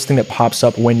 or the first thing that pops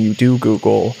up when you do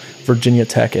Google Virginia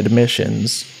Tech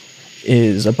admissions,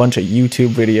 is a bunch of YouTube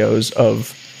videos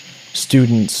of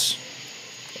students,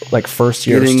 like first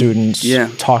year students,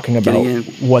 talking about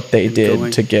what they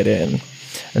did to get in.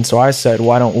 And so I said,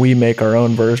 why don't we make our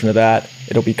own version of that?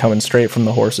 It'll be coming straight from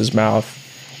the horse's mouth,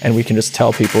 and we can just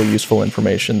tell people useful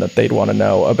information that they'd want to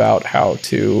know about how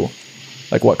to,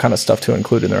 like what kind of stuff to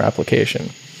include in their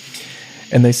application.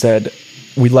 And they said,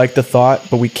 we like the thought,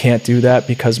 but we can't do that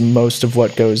because most of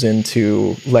what goes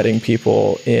into letting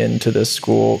people into this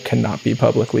school cannot be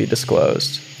publicly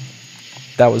disclosed.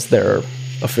 That was their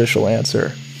official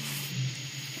answer.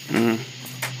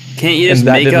 Can't you just And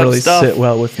that make didn't up really stuff? sit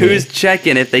well with me. Who's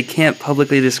checking if they can't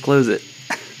publicly disclose it?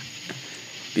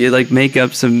 You like make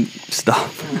up some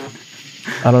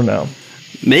stuff. I don't know.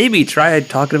 Maybe try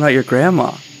talking about your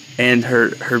grandma and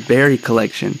her berry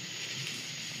collection.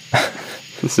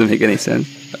 Doesn't make any sense.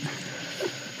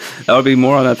 That would be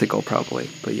more unethical, probably.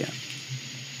 But yeah,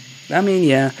 I mean,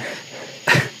 yeah,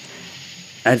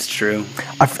 that's true.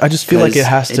 I just feel like it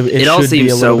has to. It all should be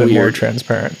seems a little so bit more weird.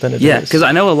 transparent than it is. Yeah, because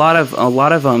I know a lot of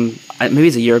maybe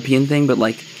it's a European thing, but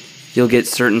like you'll get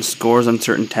certain scores on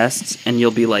certain tests, and you'll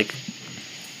be like,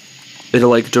 it'll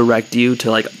like direct you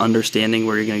to like understanding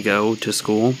where you're gonna go to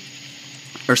school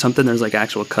or something. There's like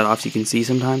actual cutoffs you can see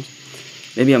sometimes.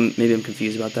 Maybe I'm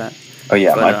confused about that. Oh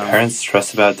yeah, But, my parents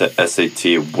stress about the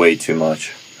SAT way too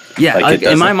much. Yeah, Like,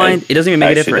 in my mind, it doesn't even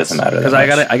make a actually difference doesn't matter that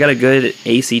because I got a good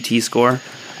ACT score.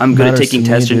 I'm good at Matters taking to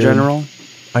me, tests in dude. general.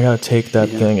 I gotta take that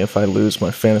Yeah. thing if I lose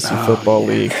my fantasy football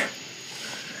league.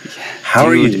 How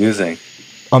are you Dude. losing?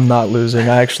 I'm not losing.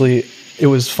 It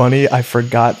was funny. I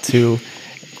forgot to,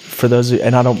 for those,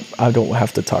 and I don't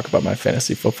have to talk about my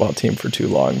fantasy football team for too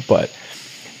long, but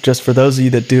just for those of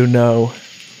you that do know,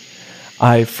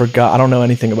 I forgot. I don't know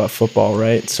anything about football,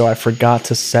 right? So I forgot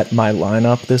to set my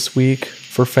lineup this week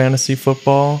for fantasy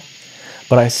football,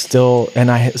 but so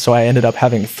I ended up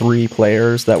having 3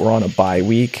 players that were on a bye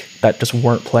week that just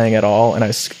weren't playing at all, and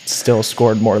I still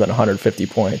scored more than 150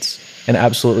 points and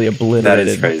absolutely That is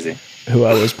obliterated crazy. who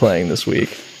I was playing this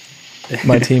week.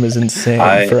 My team is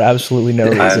insane for absolutely no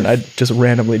reason. I just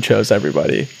randomly chose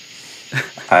everybody.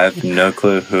 I have no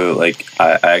clue who. Like,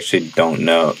 I actually don't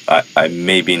know. I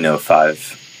maybe know 5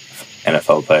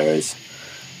 NFL players,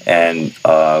 and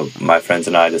my friends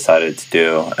and I decided to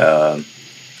do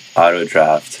auto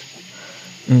draft,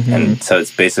 and so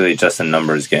it's basically just a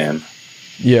numbers game.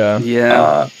 Yeah.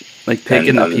 Yeah, like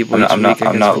picking the people each I'm week.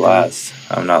 not last.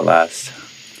 I'm not last.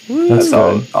 That's That's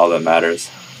good. all that matters.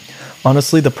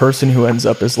 Honestly, the person who ends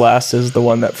up as last is the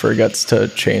one that forgets to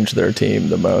change their team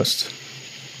the most.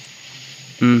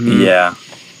 Mm-hmm. Yeah.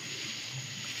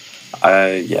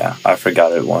 I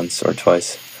forgot it once or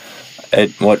twice.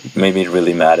 What made me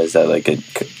really mad is that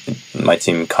my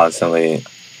team constantly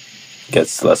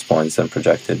gets less points than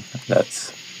projected.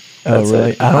 That's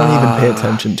Really? it. I don't even pay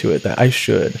attention to it. That I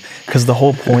should, because the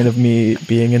whole point of me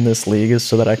being in this league is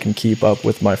so that I can keep up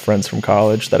with my friends from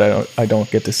college that I don't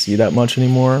get to see that much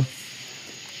anymore.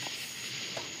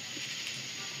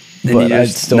 Then But you're I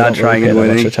just still not don't trying really pay and that much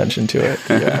winning. attention to it.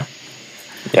 Yeah.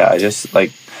 Yeah, I just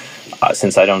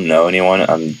since I don't know anyone,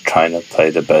 I'm trying to play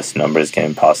the best numbers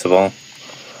game possible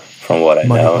from what I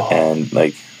know, Moneyball. and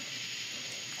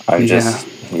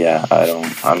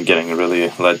I'm getting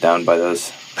really let down by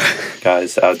those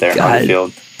guys out there on God. the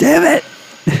field. Damn it!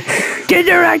 Get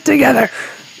your act together.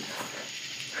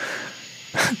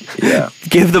 Yeah,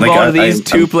 Give the Like, ball to these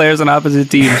two I'm- players on opposite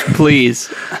teams,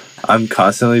 please. I'm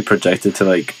constantly projected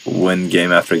to win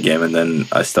game after game, and then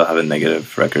I still have a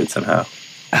negative record somehow.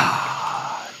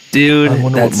 Dude, I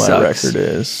wonder that what my sucks. record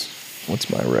is. What's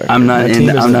my record? I'm not My in. team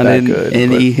I'm isn't not that in good,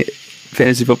 any but-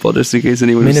 fantasy football. Just in case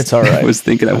anyone I mean, it's all right. was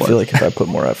thinking I I was. feel like if I put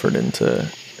more effort into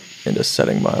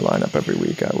setting my lineup every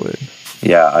week, I would.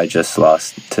 Yeah, I just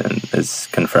lost. It's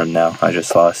confirmed now. I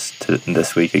just lost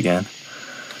this week again.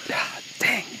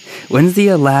 Dang. When's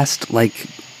the last I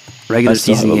regular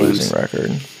still have season a games? losing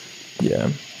record. Yeah.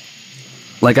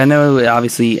 I know it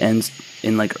obviously ends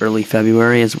in early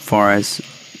February as far as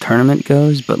tournament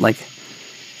goes, but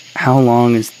how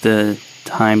long is the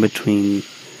time between?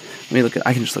 Let me look at.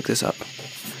 I can just look this up.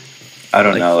 I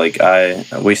don't know.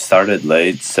 We started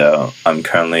late, so I'm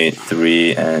currently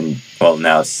 3-7,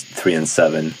 now it's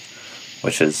 3-7,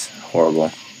 which is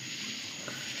horrible.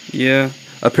 Yeah.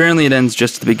 Apparently, it ends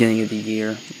just at the beginning of the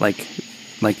year, like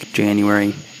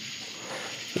January.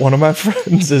 One of my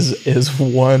friends is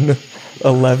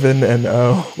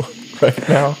 1-11-0 right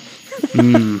now.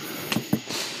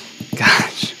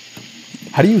 Gosh.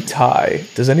 How do you tie?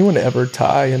 Does anyone ever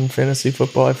tie in fantasy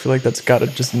football? I feel like that's got to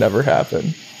just never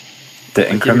happen. The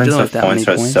increments dealing of with that many points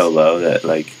are points? so low that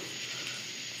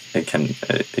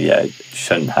it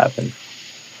shouldn't happen.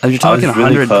 Oh, you're talking was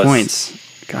really 100 close.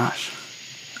 points. Gosh.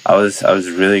 I was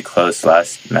really close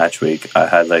last match week. I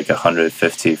had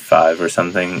 155 or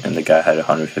something, and the guy had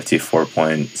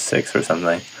 154.6 or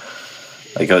something.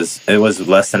 It was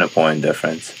less than a point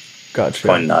difference, Gotcha.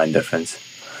 0.9 difference.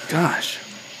 Gosh.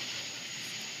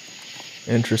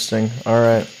 Interesting. All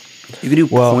right. You could do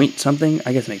Well- point something.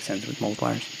 I guess it makes sense with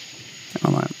multipliers. I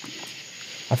don't know.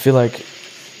 I feel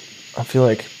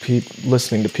like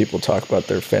listening to people talk about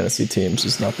their fantasy teams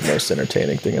is not the most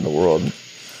entertaining thing in the world.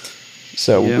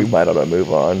 So Yeah. we might ought to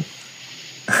move on.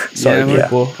 Sorry, we're-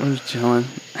 people. We're just chilling.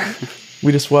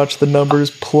 We just watched the numbers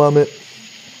plummet.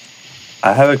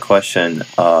 I have a question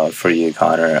for you,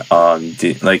 Connor.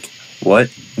 What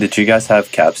did you guys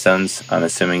have capstones? I'm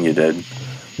assuming you did.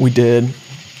 We did.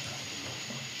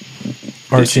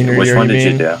 Our senior Which year, one you did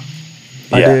mean? you do?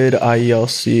 I Yeah. did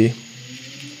IELC.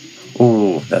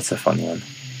 Ooh, that's a fun one.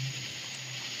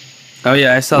 Oh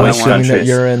yeah, I saw Which that Assuming one. country?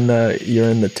 that you're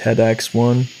in the TEDx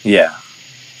one. Yeah.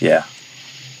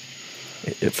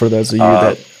 For those of you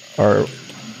that are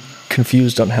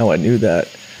confused on how I knew that,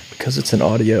 because it's an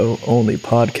audio only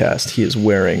podcast, he is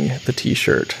wearing the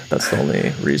t-shirt. That's the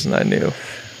only reason I knew.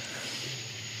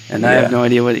 And I Yeah. have no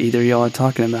idea what either of y'all are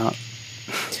talking about.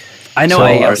 I know So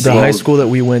IELC. the high school that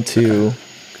we went to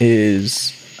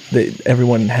is that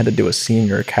everyone had to do a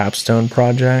senior capstone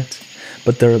project,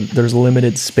 but there's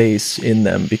limited space in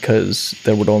them because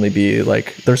there would only be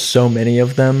there's so many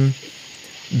of them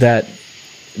that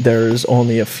there's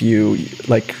only a few,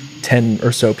 10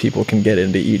 or so people can get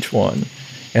into each one.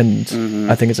 And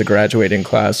I think it's a graduating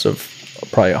class of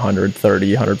probably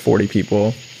 130, 140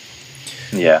 people.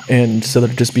 Yeah. And so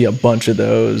there'd just be a bunch of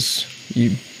those.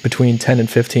 Between 10 and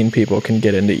 15 people can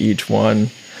get into each one.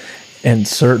 And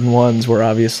certain ones were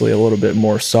obviously a little bit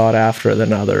more sought after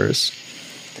than others.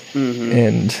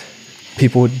 And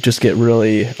people would just get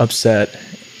really upset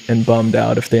and bummed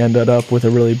out if they ended up with a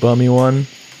really bummy one.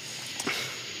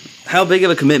 How big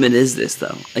of a commitment is this,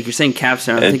 though? Like you're saying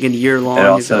capstone, I'm thinking year long.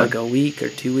 Is it also- like a week or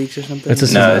 2 weeks or something? It's a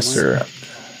No, semester.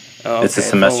 Oh, It's a okay,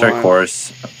 semester full on.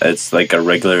 course. It's like a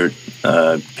regular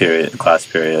class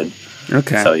period.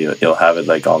 Okay. So you'll have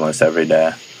it almost every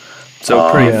day. So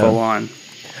pretty Yeah. full on.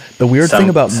 The weird Some- thing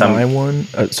about some- my one...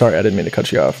 sorry, I didn't mean to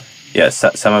cut you off. Yeah,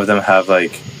 some of them have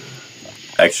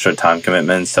extra time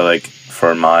commitments. So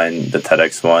for mine, the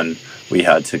TEDx one, we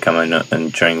had to come in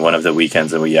and during one of the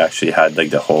weekends, and we actually had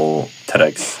the whole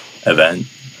TEDx event.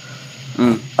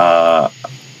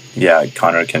 Yeah,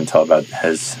 Connor can tell about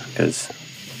his because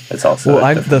it's also. Well,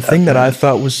 a the different thing that I type of-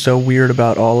 thought was so weird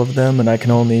about all of them, and I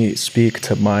can only speak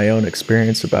to my own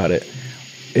experience about it,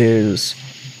 is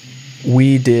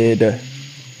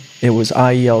it was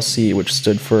IELC, which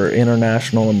stood for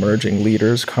International Emerging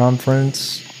Leaders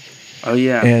Conference, Oh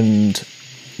yeah. and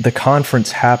the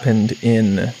conference happened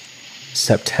in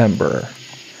September,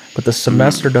 but the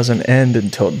semester doesn't end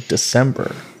until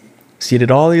December. So you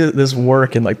did all this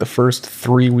work in the first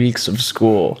 3 weeks of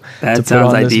school That to put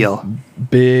sounds on this ideal.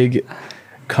 big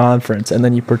conference, and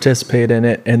then you participate in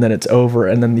it, and then it's over,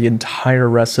 and then the entire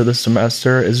rest of the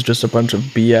semester is just a bunch of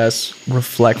BS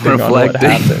reflecting on what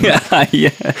happened. yeah,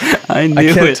 I knew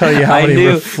it. I can't tell you how many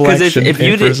reflection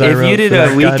papers I wrote for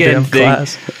that goddamn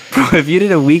class. bro, if you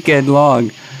did a weekend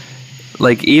long,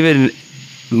 even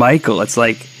Michael, it's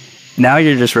now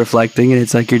you're just reflecting, and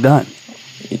it's you're done.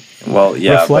 Well,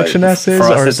 yeah. Reflection but essays for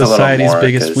us are it's a little society's more,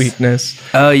 biggest 'cause weakness.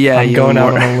 Oh yeah, I'm you going were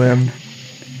out more- on a limb.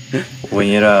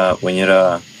 We need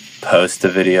to post the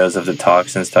videos of the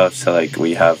talks and stuff, so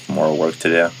we have more work to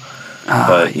do.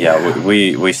 But yeah,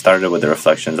 we started with the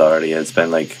reflections already. It's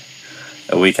been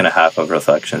a week and a half of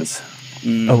reflections.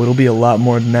 Oh, it'll be a lot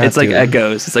more than that. It's like dude.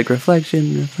 echoes. It's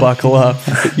reflection. Buckle up.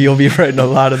 You'll be writing a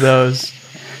lot of those.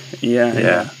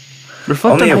 Yeah. Reflect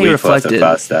Only on a how you week left of reflected.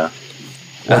 class, though.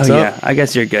 What's oh up? yeah, I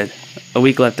guess you're good. A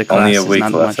week left of class. Only a is week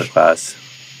not left much. of class.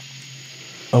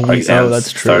 Oh, Our exams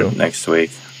that's true. start next week.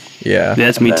 Yeah.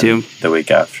 That's and me then too. The week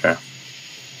after.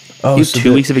 Oh, You have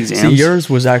 2 weeks of See, exams? yours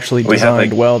was actually We have,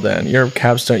 designed well. Then your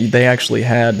capstone, they actually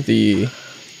had the.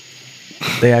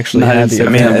 They actually Not in had the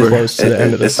September. event close to the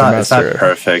end of the it's not semester.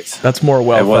 perfect. That's more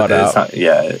well thought it's out. not,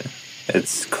 yeah,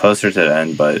 it's closer to the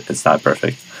end, but it's not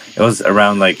perfect. It was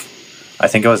around I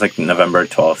think it was November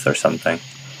 12th or something.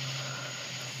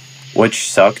 Which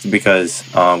sucked because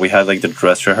we had the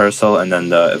dress rehearsal and then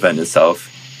the event itself.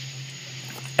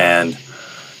 And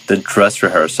the dress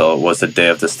rehearsal was the day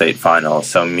of the state final,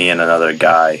 so me and another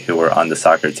guy who were on the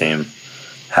soccer team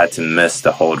had to miss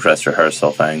the whole dress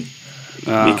rehearsal thing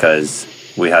because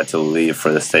we had to leave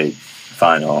for the state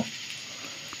final.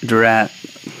 Drat.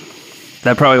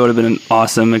 That probably would have been an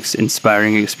awesome,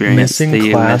 inspiring experience. Missing that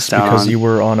you class missed out because on. you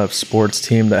were on a sports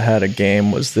team that had a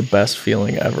game was the best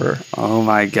feeling ever. Oh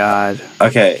my god.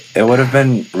 Okay, it would have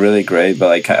been really great,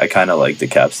 but I kind of like the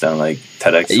capstone.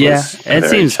 TEDx Yeah, was it very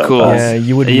seems chill cool. class. Yeah,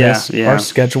 you would Yeah, miss. yeah. Our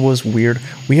schedule was weird.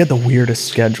 We had the weirdest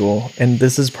schedule, and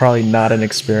this is probably not an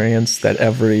experience that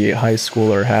every high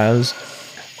schooler has.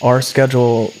 Our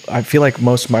schedule, I feel like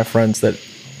most of my friends that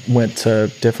went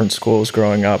to different schools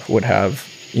growing up would have,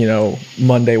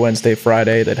 Monday, Wednesday,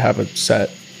 Friday, they'd have a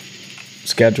set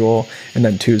schedule, and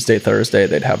then Tuesday, Thursday,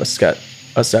 they'd have a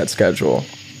set schedule.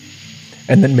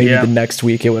 and then maybe Yeah. the next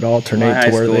week it would My alternate high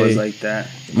to where school they was like that.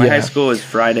 My Yeah. high school was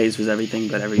Fridays was everything,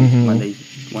 but every Monday,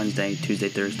 Wednesday, Tuesday,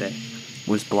 Thursday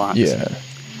was blocks. Yeah.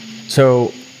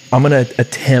 So I'm gonna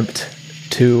attempt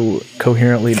to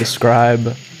coherently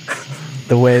describe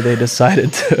the way they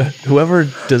decided to. Whoever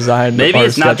designed Maybe our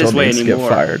it's not this schedule way needs to anymore.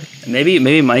 get fired.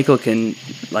 Maybe Michael can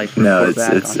like No, report back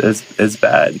on it. it's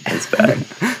bad. It's bad.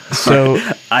 So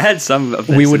I had some of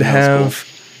this we in would middle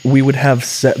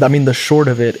school. I mean, the short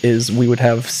of it is we would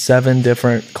have 7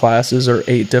 different classes or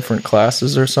 8 different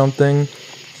classes or something,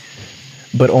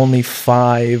 but only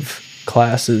 5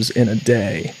 classes in a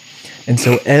day. And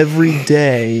so every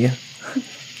day,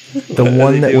 the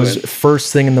one that was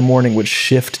first thing in the morning would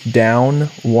shift down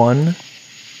 1,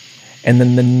 and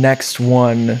then the next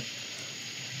one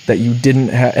that you didn't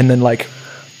have, and then like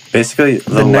Basically,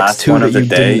 the next last two one of that the you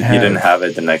day, didn't you didn't have. have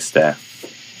it the next day.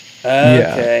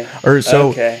 Okay. Yeah. Or so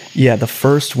Okay. yeah, the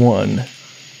first one,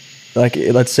 like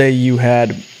let's say you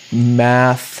had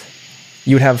math,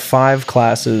 you would have 5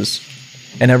 classes,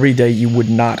 and every day you would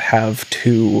not have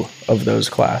 2 of those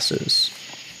classes,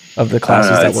 of the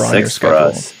classes I don't know, that it's were on your 6 for schedule.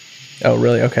 us. Oh,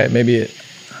 really? Okay, maybe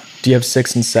do you have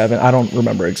 6 and 7? I don't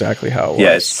remember exactly how it was.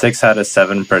 Yeah, it's 6 out of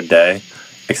 7 per day,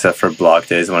 except for block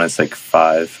days when it's like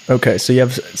 5. Okay, so you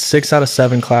have 6 out of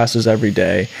 7 classes every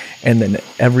day, and then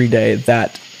every day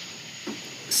that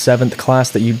 7th class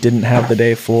that you didn't have the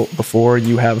day before,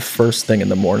 you have first thing in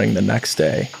the morning the next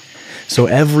day. So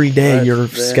every day What your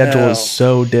the schedule hell? is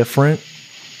so different.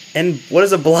 And what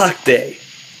is a block day?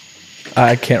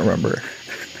 I can't remember,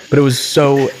 but it was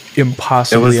so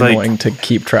impossibly It was like- annoying to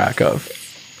keep track of.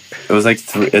 It was like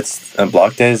it's a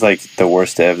block day is like the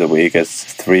worst day of the week. It's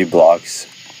 3 blocks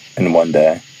in one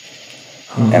day,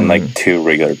 and like 2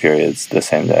 regular periods the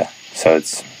same day. So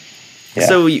it's yeah.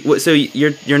 So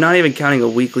you're not even counting a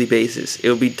weekly basis. It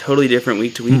would be totally different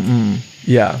week to week.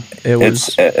 Yeah, it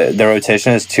was. it's the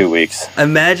rotation is 2 weeks.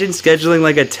 Imagine scheduling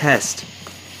like a test,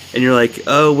 and you're like,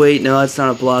 oh wait, no, it's not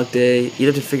a block day. You'd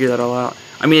have to figure that all out.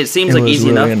 I mean, it seems It like was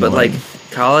easy really enough, but like annoying.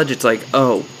 college, it's like,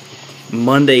 oh,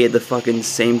 Monday at the fucking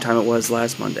same time it was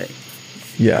last Monday.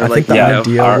 Yeah, or I like, think the you know,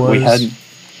 idea was.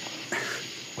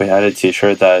 We had a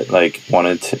teacher that like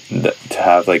wanted to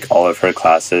have like all of her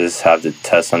classes have the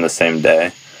test on the same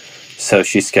day. So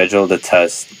she scheduled a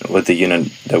test with the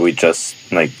unit that we just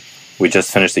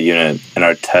finished the unit, and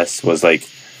our test was like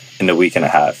in a week and a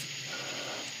half,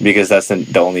 because that's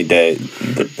the only day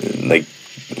like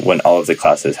when all of the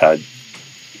classes had.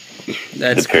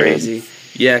 That's The period. crazy.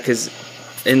 Yeah, because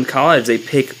in college they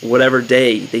pick whatever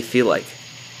day they feel like.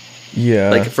 Yeah.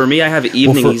 Like for me, I have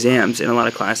evening for- exams in a lot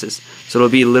of classes, so it'll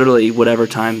be literally whatever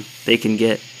time they can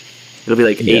get. It'll be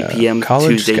like yeah, 8 p.m.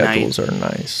 college Tuesday schedules night. are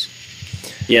nice.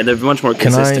 Yeah, they're much more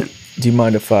Can consistent. do you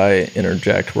mind if I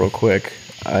interject real quick?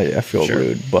 I feel Sure.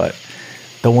 rude, but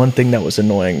the one thing that was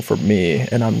annoying for me,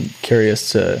 and I'm curious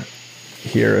to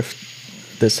hear if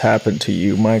this happened to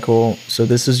you, Michael. So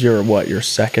this is your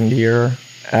second year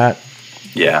at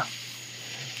Yeah.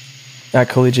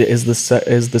 collegiate? Is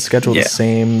the schedule Yeah. the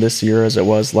same this year as it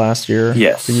was last year?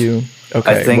 Yes. For you?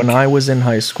 Okay. think- When I was in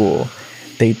high school,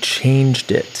 they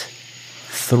changed it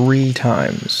 3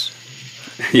 times.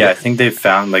 Yeah, I think they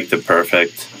found like the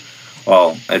perfect.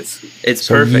 Well, it's It's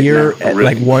So perfect. now.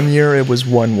 like 1 year it was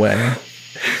one way.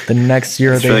 The next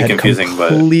year It's they really had confusing, but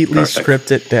completely perfect.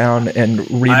 stripped it down and I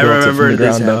rebuilt it from remember the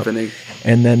this ground up. happening.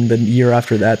 And then the year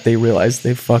after that, they realized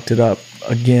they fucked it up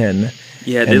again.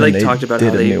 Yeah, and they then like talked about did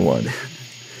how a they. new one.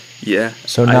 Yeah.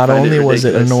 So I not find only was it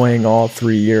ridiculous. annoying all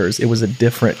 3 years, it was a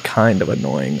different kind of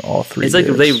annoying all 3 It's years.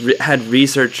 like they had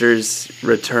researchers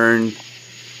return.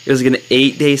 It was like an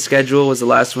 8-day schedule. Was the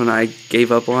last one I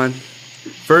gave up on.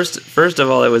 First of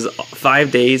all, it was 5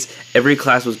 days. Every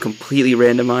class was completely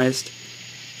randomized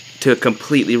to a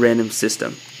completely random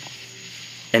system,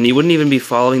 and you wouldn't even be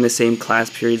following the same class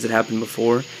periods that happened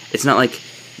before. It's not like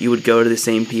you would go to the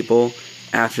same people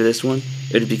after this one.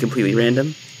 It would be completely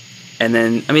random. And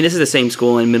then, I mean, this is the same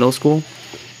school in middle school.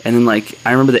 And then, like,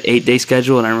 I remember the 8-day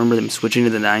schedule, and I remember them switching to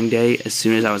the 9-day as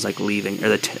soon as I was, like, leaving, or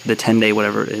the 10-day,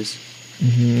 whatever it is.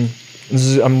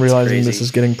 I'm realizing crazy. this is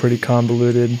getting pretty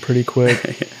convoluted pretty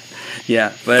quick.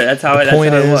 Yeah, but that's how, The that's how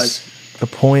point it is,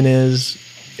 was.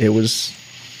 it was.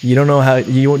 You don't know how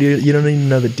you don't even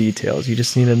know the details. You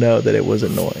just need to know that it was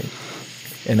annoying,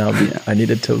 and I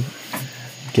needed to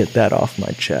get that off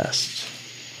my chest.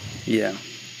 Yeah.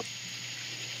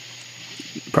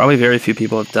 Probably very few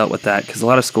people have dealt with that, because a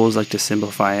lot of schools like to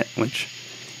simplify it, which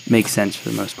makes sense for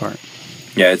the most part.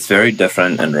 Yeah, it's very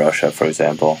different in Russia, for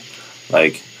example.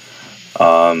 Like,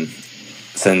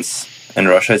 since in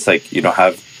Russia, it's like you don't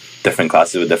have different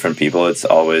classes with different people. It's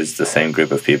always the same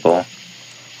group of people.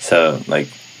 So like,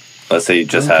 let's say you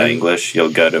just had Okay. English,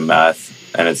 you'll go to math,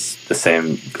 and it's the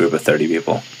same group of 30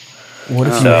 people. What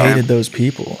if you So- hated those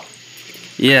people?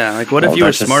 Yeah, like what if Well, you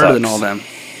were that just smarter than sucks. all them?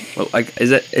 Well, like,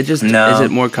 is it No.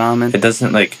 more common? It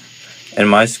doesn't like, in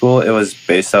my school, it was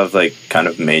based off like kind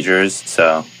of majors.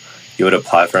 So you would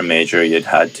apply for a major, you'd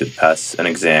had to pass an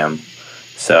exam.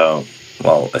 So,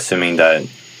 well, assuming that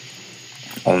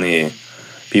only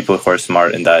people who are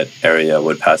smart in that area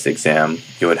would pass the exam,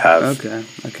 you would have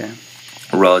Okay.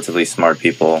 relatively smart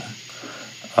people.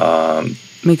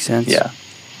 Makes sense. Yeah.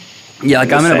 Yeah, like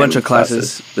The I'm in a same bunch of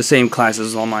classes, classes. the same classes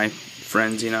as all my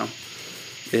friends, you know,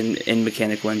 in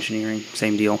mechanical engineering,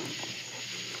 same deal.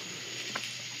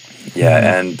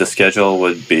 Yeah, and the schedule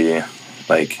would be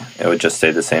like it would just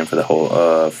stay the same for the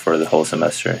whole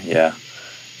semester. Yeah,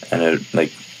 and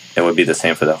it would be the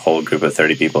same for the whole group of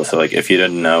 30 people. So like if you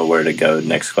didn't know where to go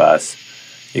next class,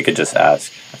 you could just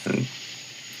ask, and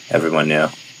everyone knew.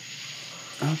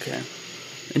 Okay,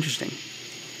 interesting.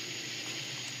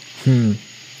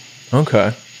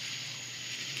 Okay.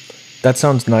 That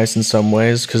sounds nice in some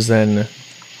ways, because then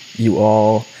you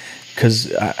all,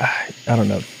 because I don't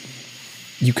know,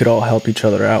 you could all help each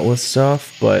other out with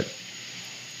stuff, but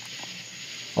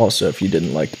also if you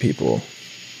didn't like the people,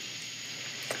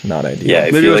 not ideal. Yeah,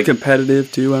 if Maybe it you was like,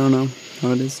 competitive too. I don't know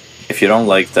how it is. if you don't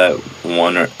like that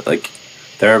one, or like,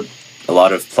 there are a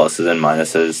lot of pluses and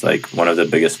minuses. Like one of the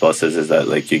biggest pluses is that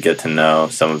like you get to know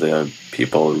some of the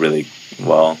people really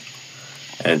well,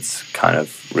 and it's kind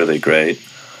of really great.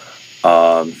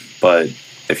 But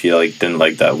if you like didn't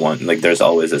like that one, like there's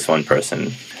always this one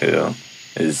person who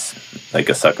is like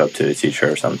a suck up to the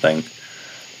teacher or something,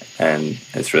 and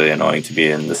it's really annoying to be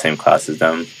in the same class as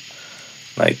them.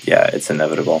 Like, yeah, it's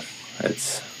inevitable.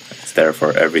 It's there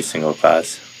for every single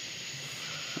class.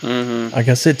 I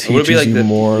guess it Would it be teaches like you the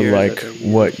more years like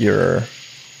that they're-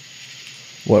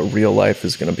 what real life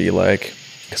is going to be like,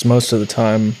 because most of the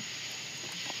time,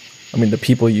 I mean, the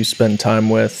people you spend time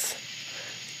with,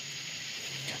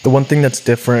 the one thing that's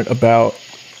different about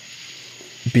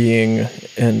being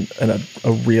a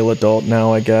real adult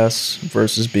now, I guess,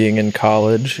 versus being in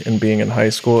college and being in high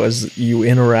school, is you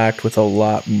interact with a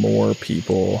lot more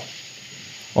people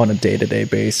on a day-to-day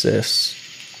basis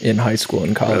in high school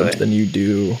and college Really? than you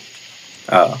do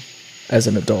Oh, as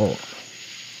an adult.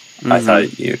 I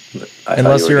thought you. I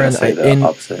Unless thought you you're were in- gonna say the in-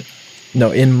 opposite.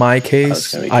 No, in my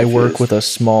case, gonna be I work confused. with a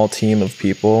small team of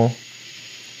people,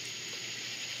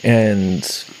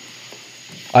 and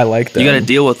I like them. You got to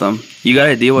deal with them. You got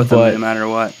to deal with them But- no matter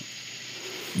what.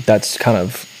 That's kind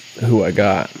of who I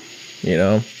got, you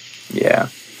know? Yeah.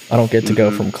 I don't get to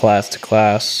go from class to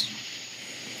class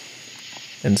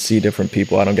and see different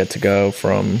people. I don't get to go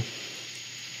from,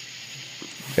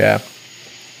 yeah.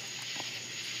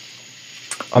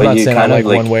 I'm But not you saying I kind of, like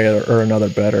like- one way or another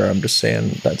better. I'm just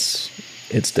saying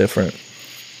it's different.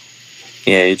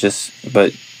 Yeah,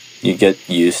 but you get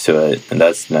used to it, and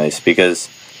that's nice because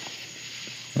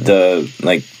the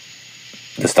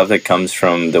stuff that comes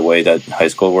from the way that high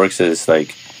school works is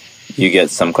like you get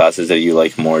some classes that you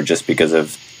like more just because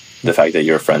of the fact that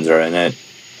your friends are in it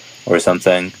or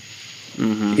something.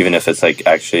 Even if it's like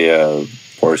actually a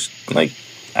worse like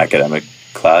academic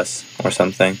class or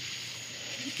something.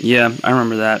 Yeah, I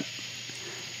remember that.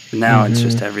 Now it's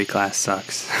just every class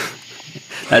sucks.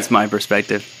 That's my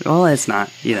perspective. Well, it's not,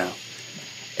 you know.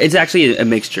 It's actually a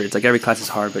mixture. It's like every class is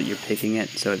hard, but you're picking it,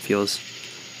 so it feels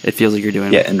like you're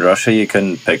doing Yeah, it. in Russia you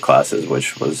couldn't pick classes,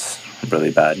 which was really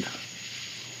bad.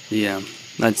 Yeah,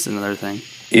 that's another thing.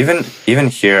 Even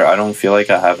here, I don't feel like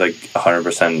I have like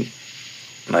 100%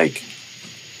 like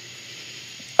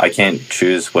I can't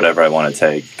choose whatever I want to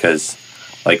take because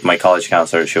like my college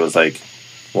counselor, she was like,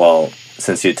 well,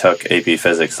 since you took AP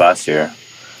Physics last year,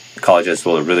 colleges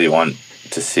will really want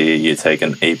to see you take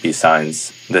an AP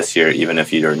Science this year, even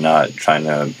if you're not trying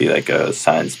to be like a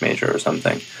science major or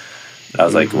something. And I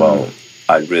was like, well,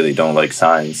 I really don't like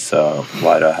science, so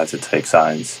why do I have to take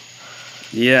science?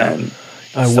 Yeah. And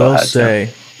I still will had to.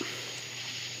 say,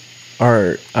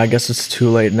 or I guess it's too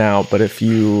late now, but if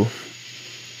you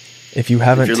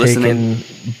haven't you're taken listening.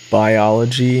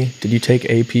 biology, did you take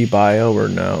AP Bio or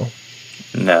no?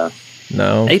 No.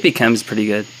 No? AP Chem's pretty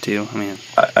good, too. I mean,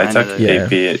 I know took that. Yeah.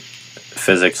 AP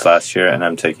Physics last year, and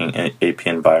I'm taking AP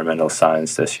Environmental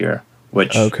Science this year,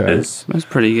 which Okay. is that's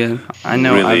pretty good. I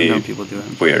know, really I've known people do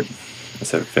it. weird.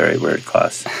 It's a very weird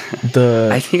class.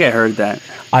 I think I heard that.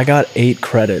 I got 8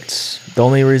 credits. The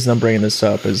only reason I'm bringing this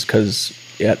up is because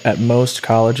at most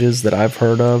colleges that I've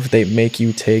heard of, they make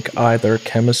you take either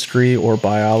chemistry or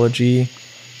biology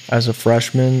as a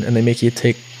freshman, and they make you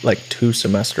take like 2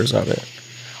 semesters of it.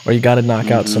 Or you got to knock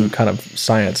out some kind of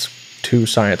science 2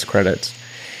 science credits,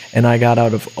 and I got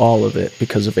out of all of it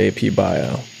because of AP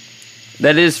Bio.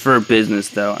 That is for business,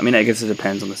 though. I mean, I guess it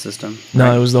depends on the system. No,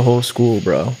 right? it was the whole school,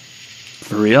 bro.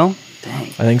 For real? Dang.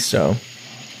 I think so.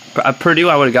 At Purdue,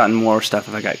 I would have gotten more stuff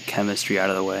if I got chemistry out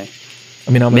of the way.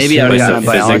 I mean, Maybe I would have gotten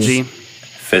physics- biology.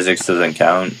 Physics doesn't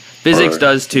count. Physics Or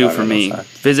does too for me. environmental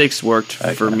science? Physics worked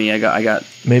for Okay. me. I got.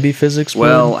 maybe physics.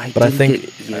 Well, would, I but I didn't think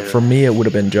get either. for me it would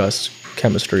have been just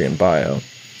chemistry and bio.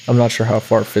 I'm not sure how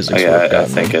far physics would Okay, have I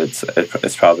gotten. think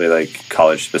it's probably like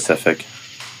college specific.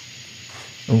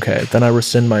 Okay, then I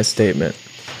rescind my statement.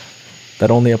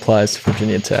 That only applies to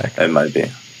Virginia Tech. It might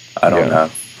be. I don't Yeah.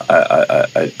 know.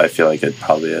 I feel like it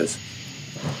probably is.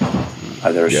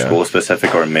 Either Yeah. school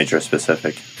specific or major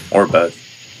specific, or both.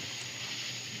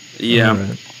 Yeah. All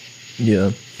right. Yeah.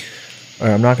 All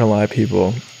right, I'm not gonna lie,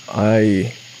 people.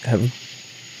 I have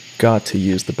got to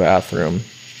use the bathroom,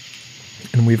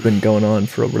 and we've been going on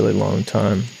for a really long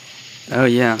time. Oh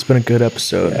yeah. It's been a good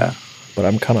episode. Yeah. But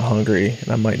I'm kind of hungry, and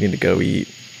I might need to go eat.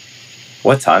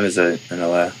 What time is it in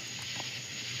LA?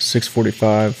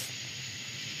 6:45.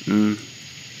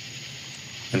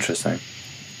 Interesting.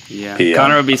 Yeah. PM,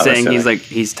 Connor would be I'm saying assuming.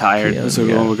 he's tired. PM, He's like,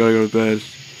 yeah. oh, we gotta go to bed.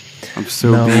 I'm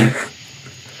so No. beat.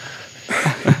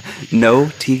 No,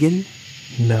 Tegan.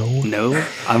 No. No,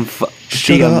 I'm. Shut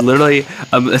Tegan, up. I'm literally.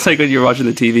 It's like when you're watching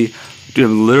the TV, dude.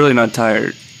 I'm literally not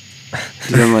tired.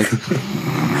 Dude, I'm like,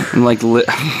 I'm like,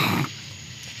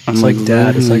 It's like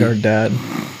dad. It's like our dad.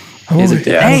 Is it,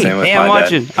 Yeah, hey, same with hey, my I'm dad.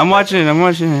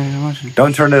 watching.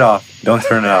 Don't turn it off. Don't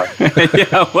turn it off.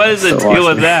 Yeah, what is the So deal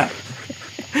with watching. that?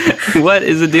 What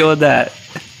is the deal with that?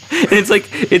 It's like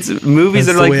it's movies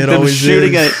That's that are the way like it them always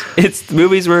shooting is. at. It's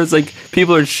movies where it's like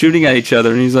people are shooting at each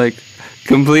other, and he's like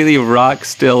completely rock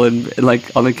still and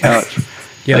like on the couch.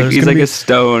 Yeah, like there's he's gonna like be- a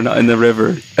stone in the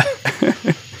river.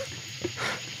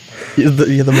 You're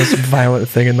the most violent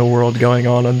thing in the world going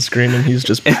on screen, and he's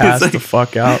just It's passed like- the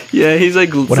fuck out. Yeah, he's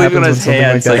like What sleeping happens on when his something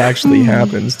like hands. that actually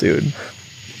happens, dude?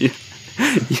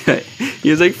 Yeah, he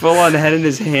has like full on head in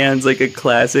his hands, like a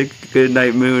classic Good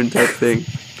Night Moon type thing.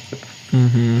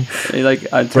 Mm-hmm. And he, like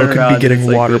I Bro turn could around, be and getting it's,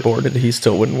 like, waterboarded. He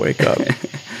still wouldn't wake up.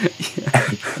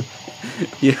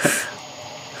 Yeah.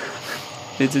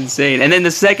 It's insane. And then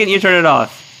the second you turn it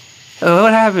off, oh,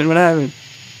 what happened? What happened?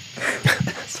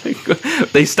 It's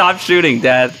like, they stopped shooting,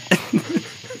 Dad.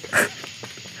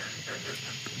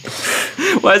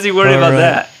 Why is he worried All about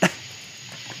right.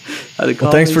 that?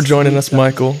 Well, thanks for joining us,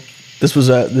 Michael. This was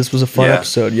a fun Yeah.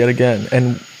 episode yet again,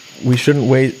 and we shouldn't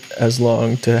wait as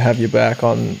long to have you back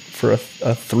on for a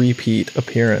three-peat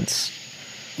appearance.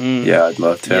 Yeah, I'd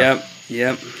love to.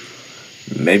 Yep.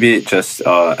 Maybe just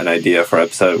an idea for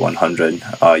episode 100.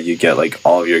 You get like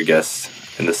all of your guests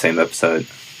in the same episode.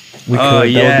 We could. Oh, That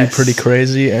would yes. be pretty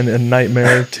crazy and a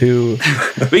nightmare to.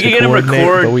 We could get him coordinate,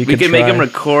 record. but We could could make him try.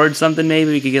 record something.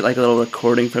 Maybe we could get like a little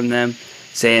recording from them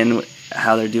saying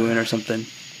how they're doing or something.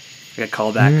 Like a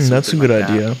callback. That's a good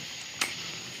idea.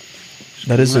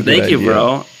 That is a good Thank idea. you,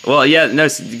 bro. Well, yeah, no,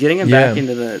 getting him back Yeah.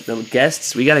 into the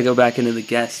guests. We got to go back into the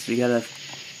guests. We got to,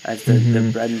 as the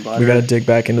bread and butter. We got to dig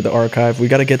back into the archive. We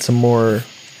got to get some more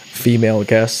female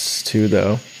guests too,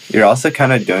 though. You're also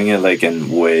kind of doing it like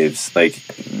in waves. Like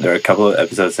there are a couple of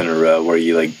episodes in a row where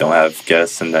you like don't have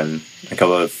guests, and then a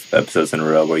couple of episodes in a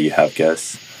row where you have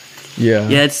guests. Yeah.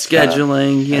 Yeah, it's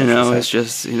scheduling. You that's know, exactly. it's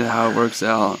just how it works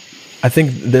out. I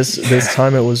think this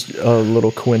time it was a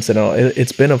little coincidental.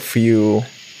 It's been a few.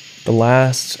 The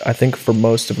last, I think, for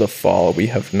most of the fall, we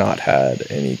have not had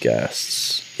any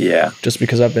guests. Yeah. Just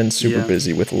because I've been super Yeah.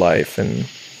 busy with life, and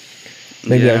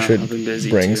maybe Yeah, I should I've been busy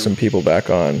bring too. some people back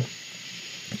on.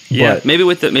 Yeah, But- maybe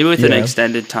with an yeah.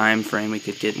 extended time frame, we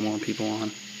could get more people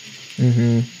on.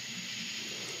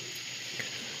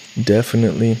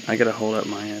 Definitely. I gotta hold up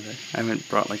my other. I haven't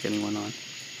brought like anyone on.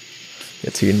 Yeah,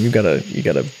 Tegan, you gotta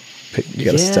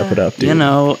step it up, dude. You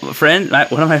know,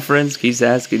 one of my friends keeps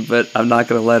asking, but I'm not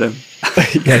gonna let him.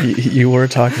 Yeah, you were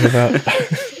talking about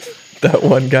that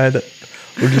one guy that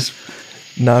would just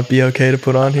not be okay to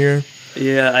put on here.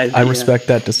 Yeah, I respect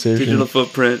that decision. Digital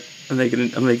footprint. I'm making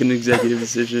an executive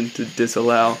decision to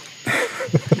disallow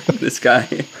this guy.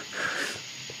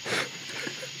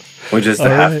 Which is All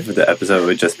half right. of the episode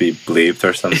would just be bleeped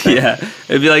or something. Yeah,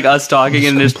 it'd be like us talking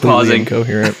and just Completely pausing.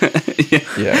 incoherent.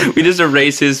 Yeah. We just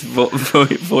erase his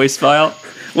voice file.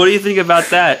 What do you think about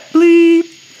that? Bleep.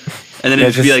 And then Yeah,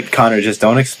 it'd just be like, Connor, just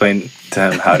don't explain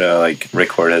to him how to like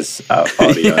record his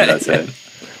audio, Yeah, and that's yeah.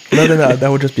 it. No, that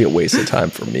would just be a waste of time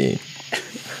for me.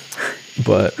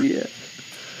 But yeah.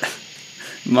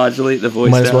 Modulate the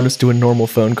voice might as well down. just do a normal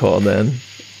phone call then.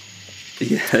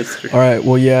 Yeah, that's true. All right.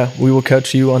 Well, yeah, we will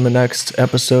catch you on the next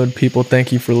episode. People,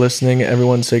 thank you for listening.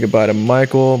 Everyone say goodbye to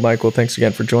Michael. Michael, thanks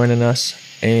again for joining us.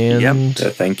 And Yeah,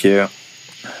 thank you.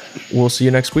 we'll see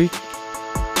you next week.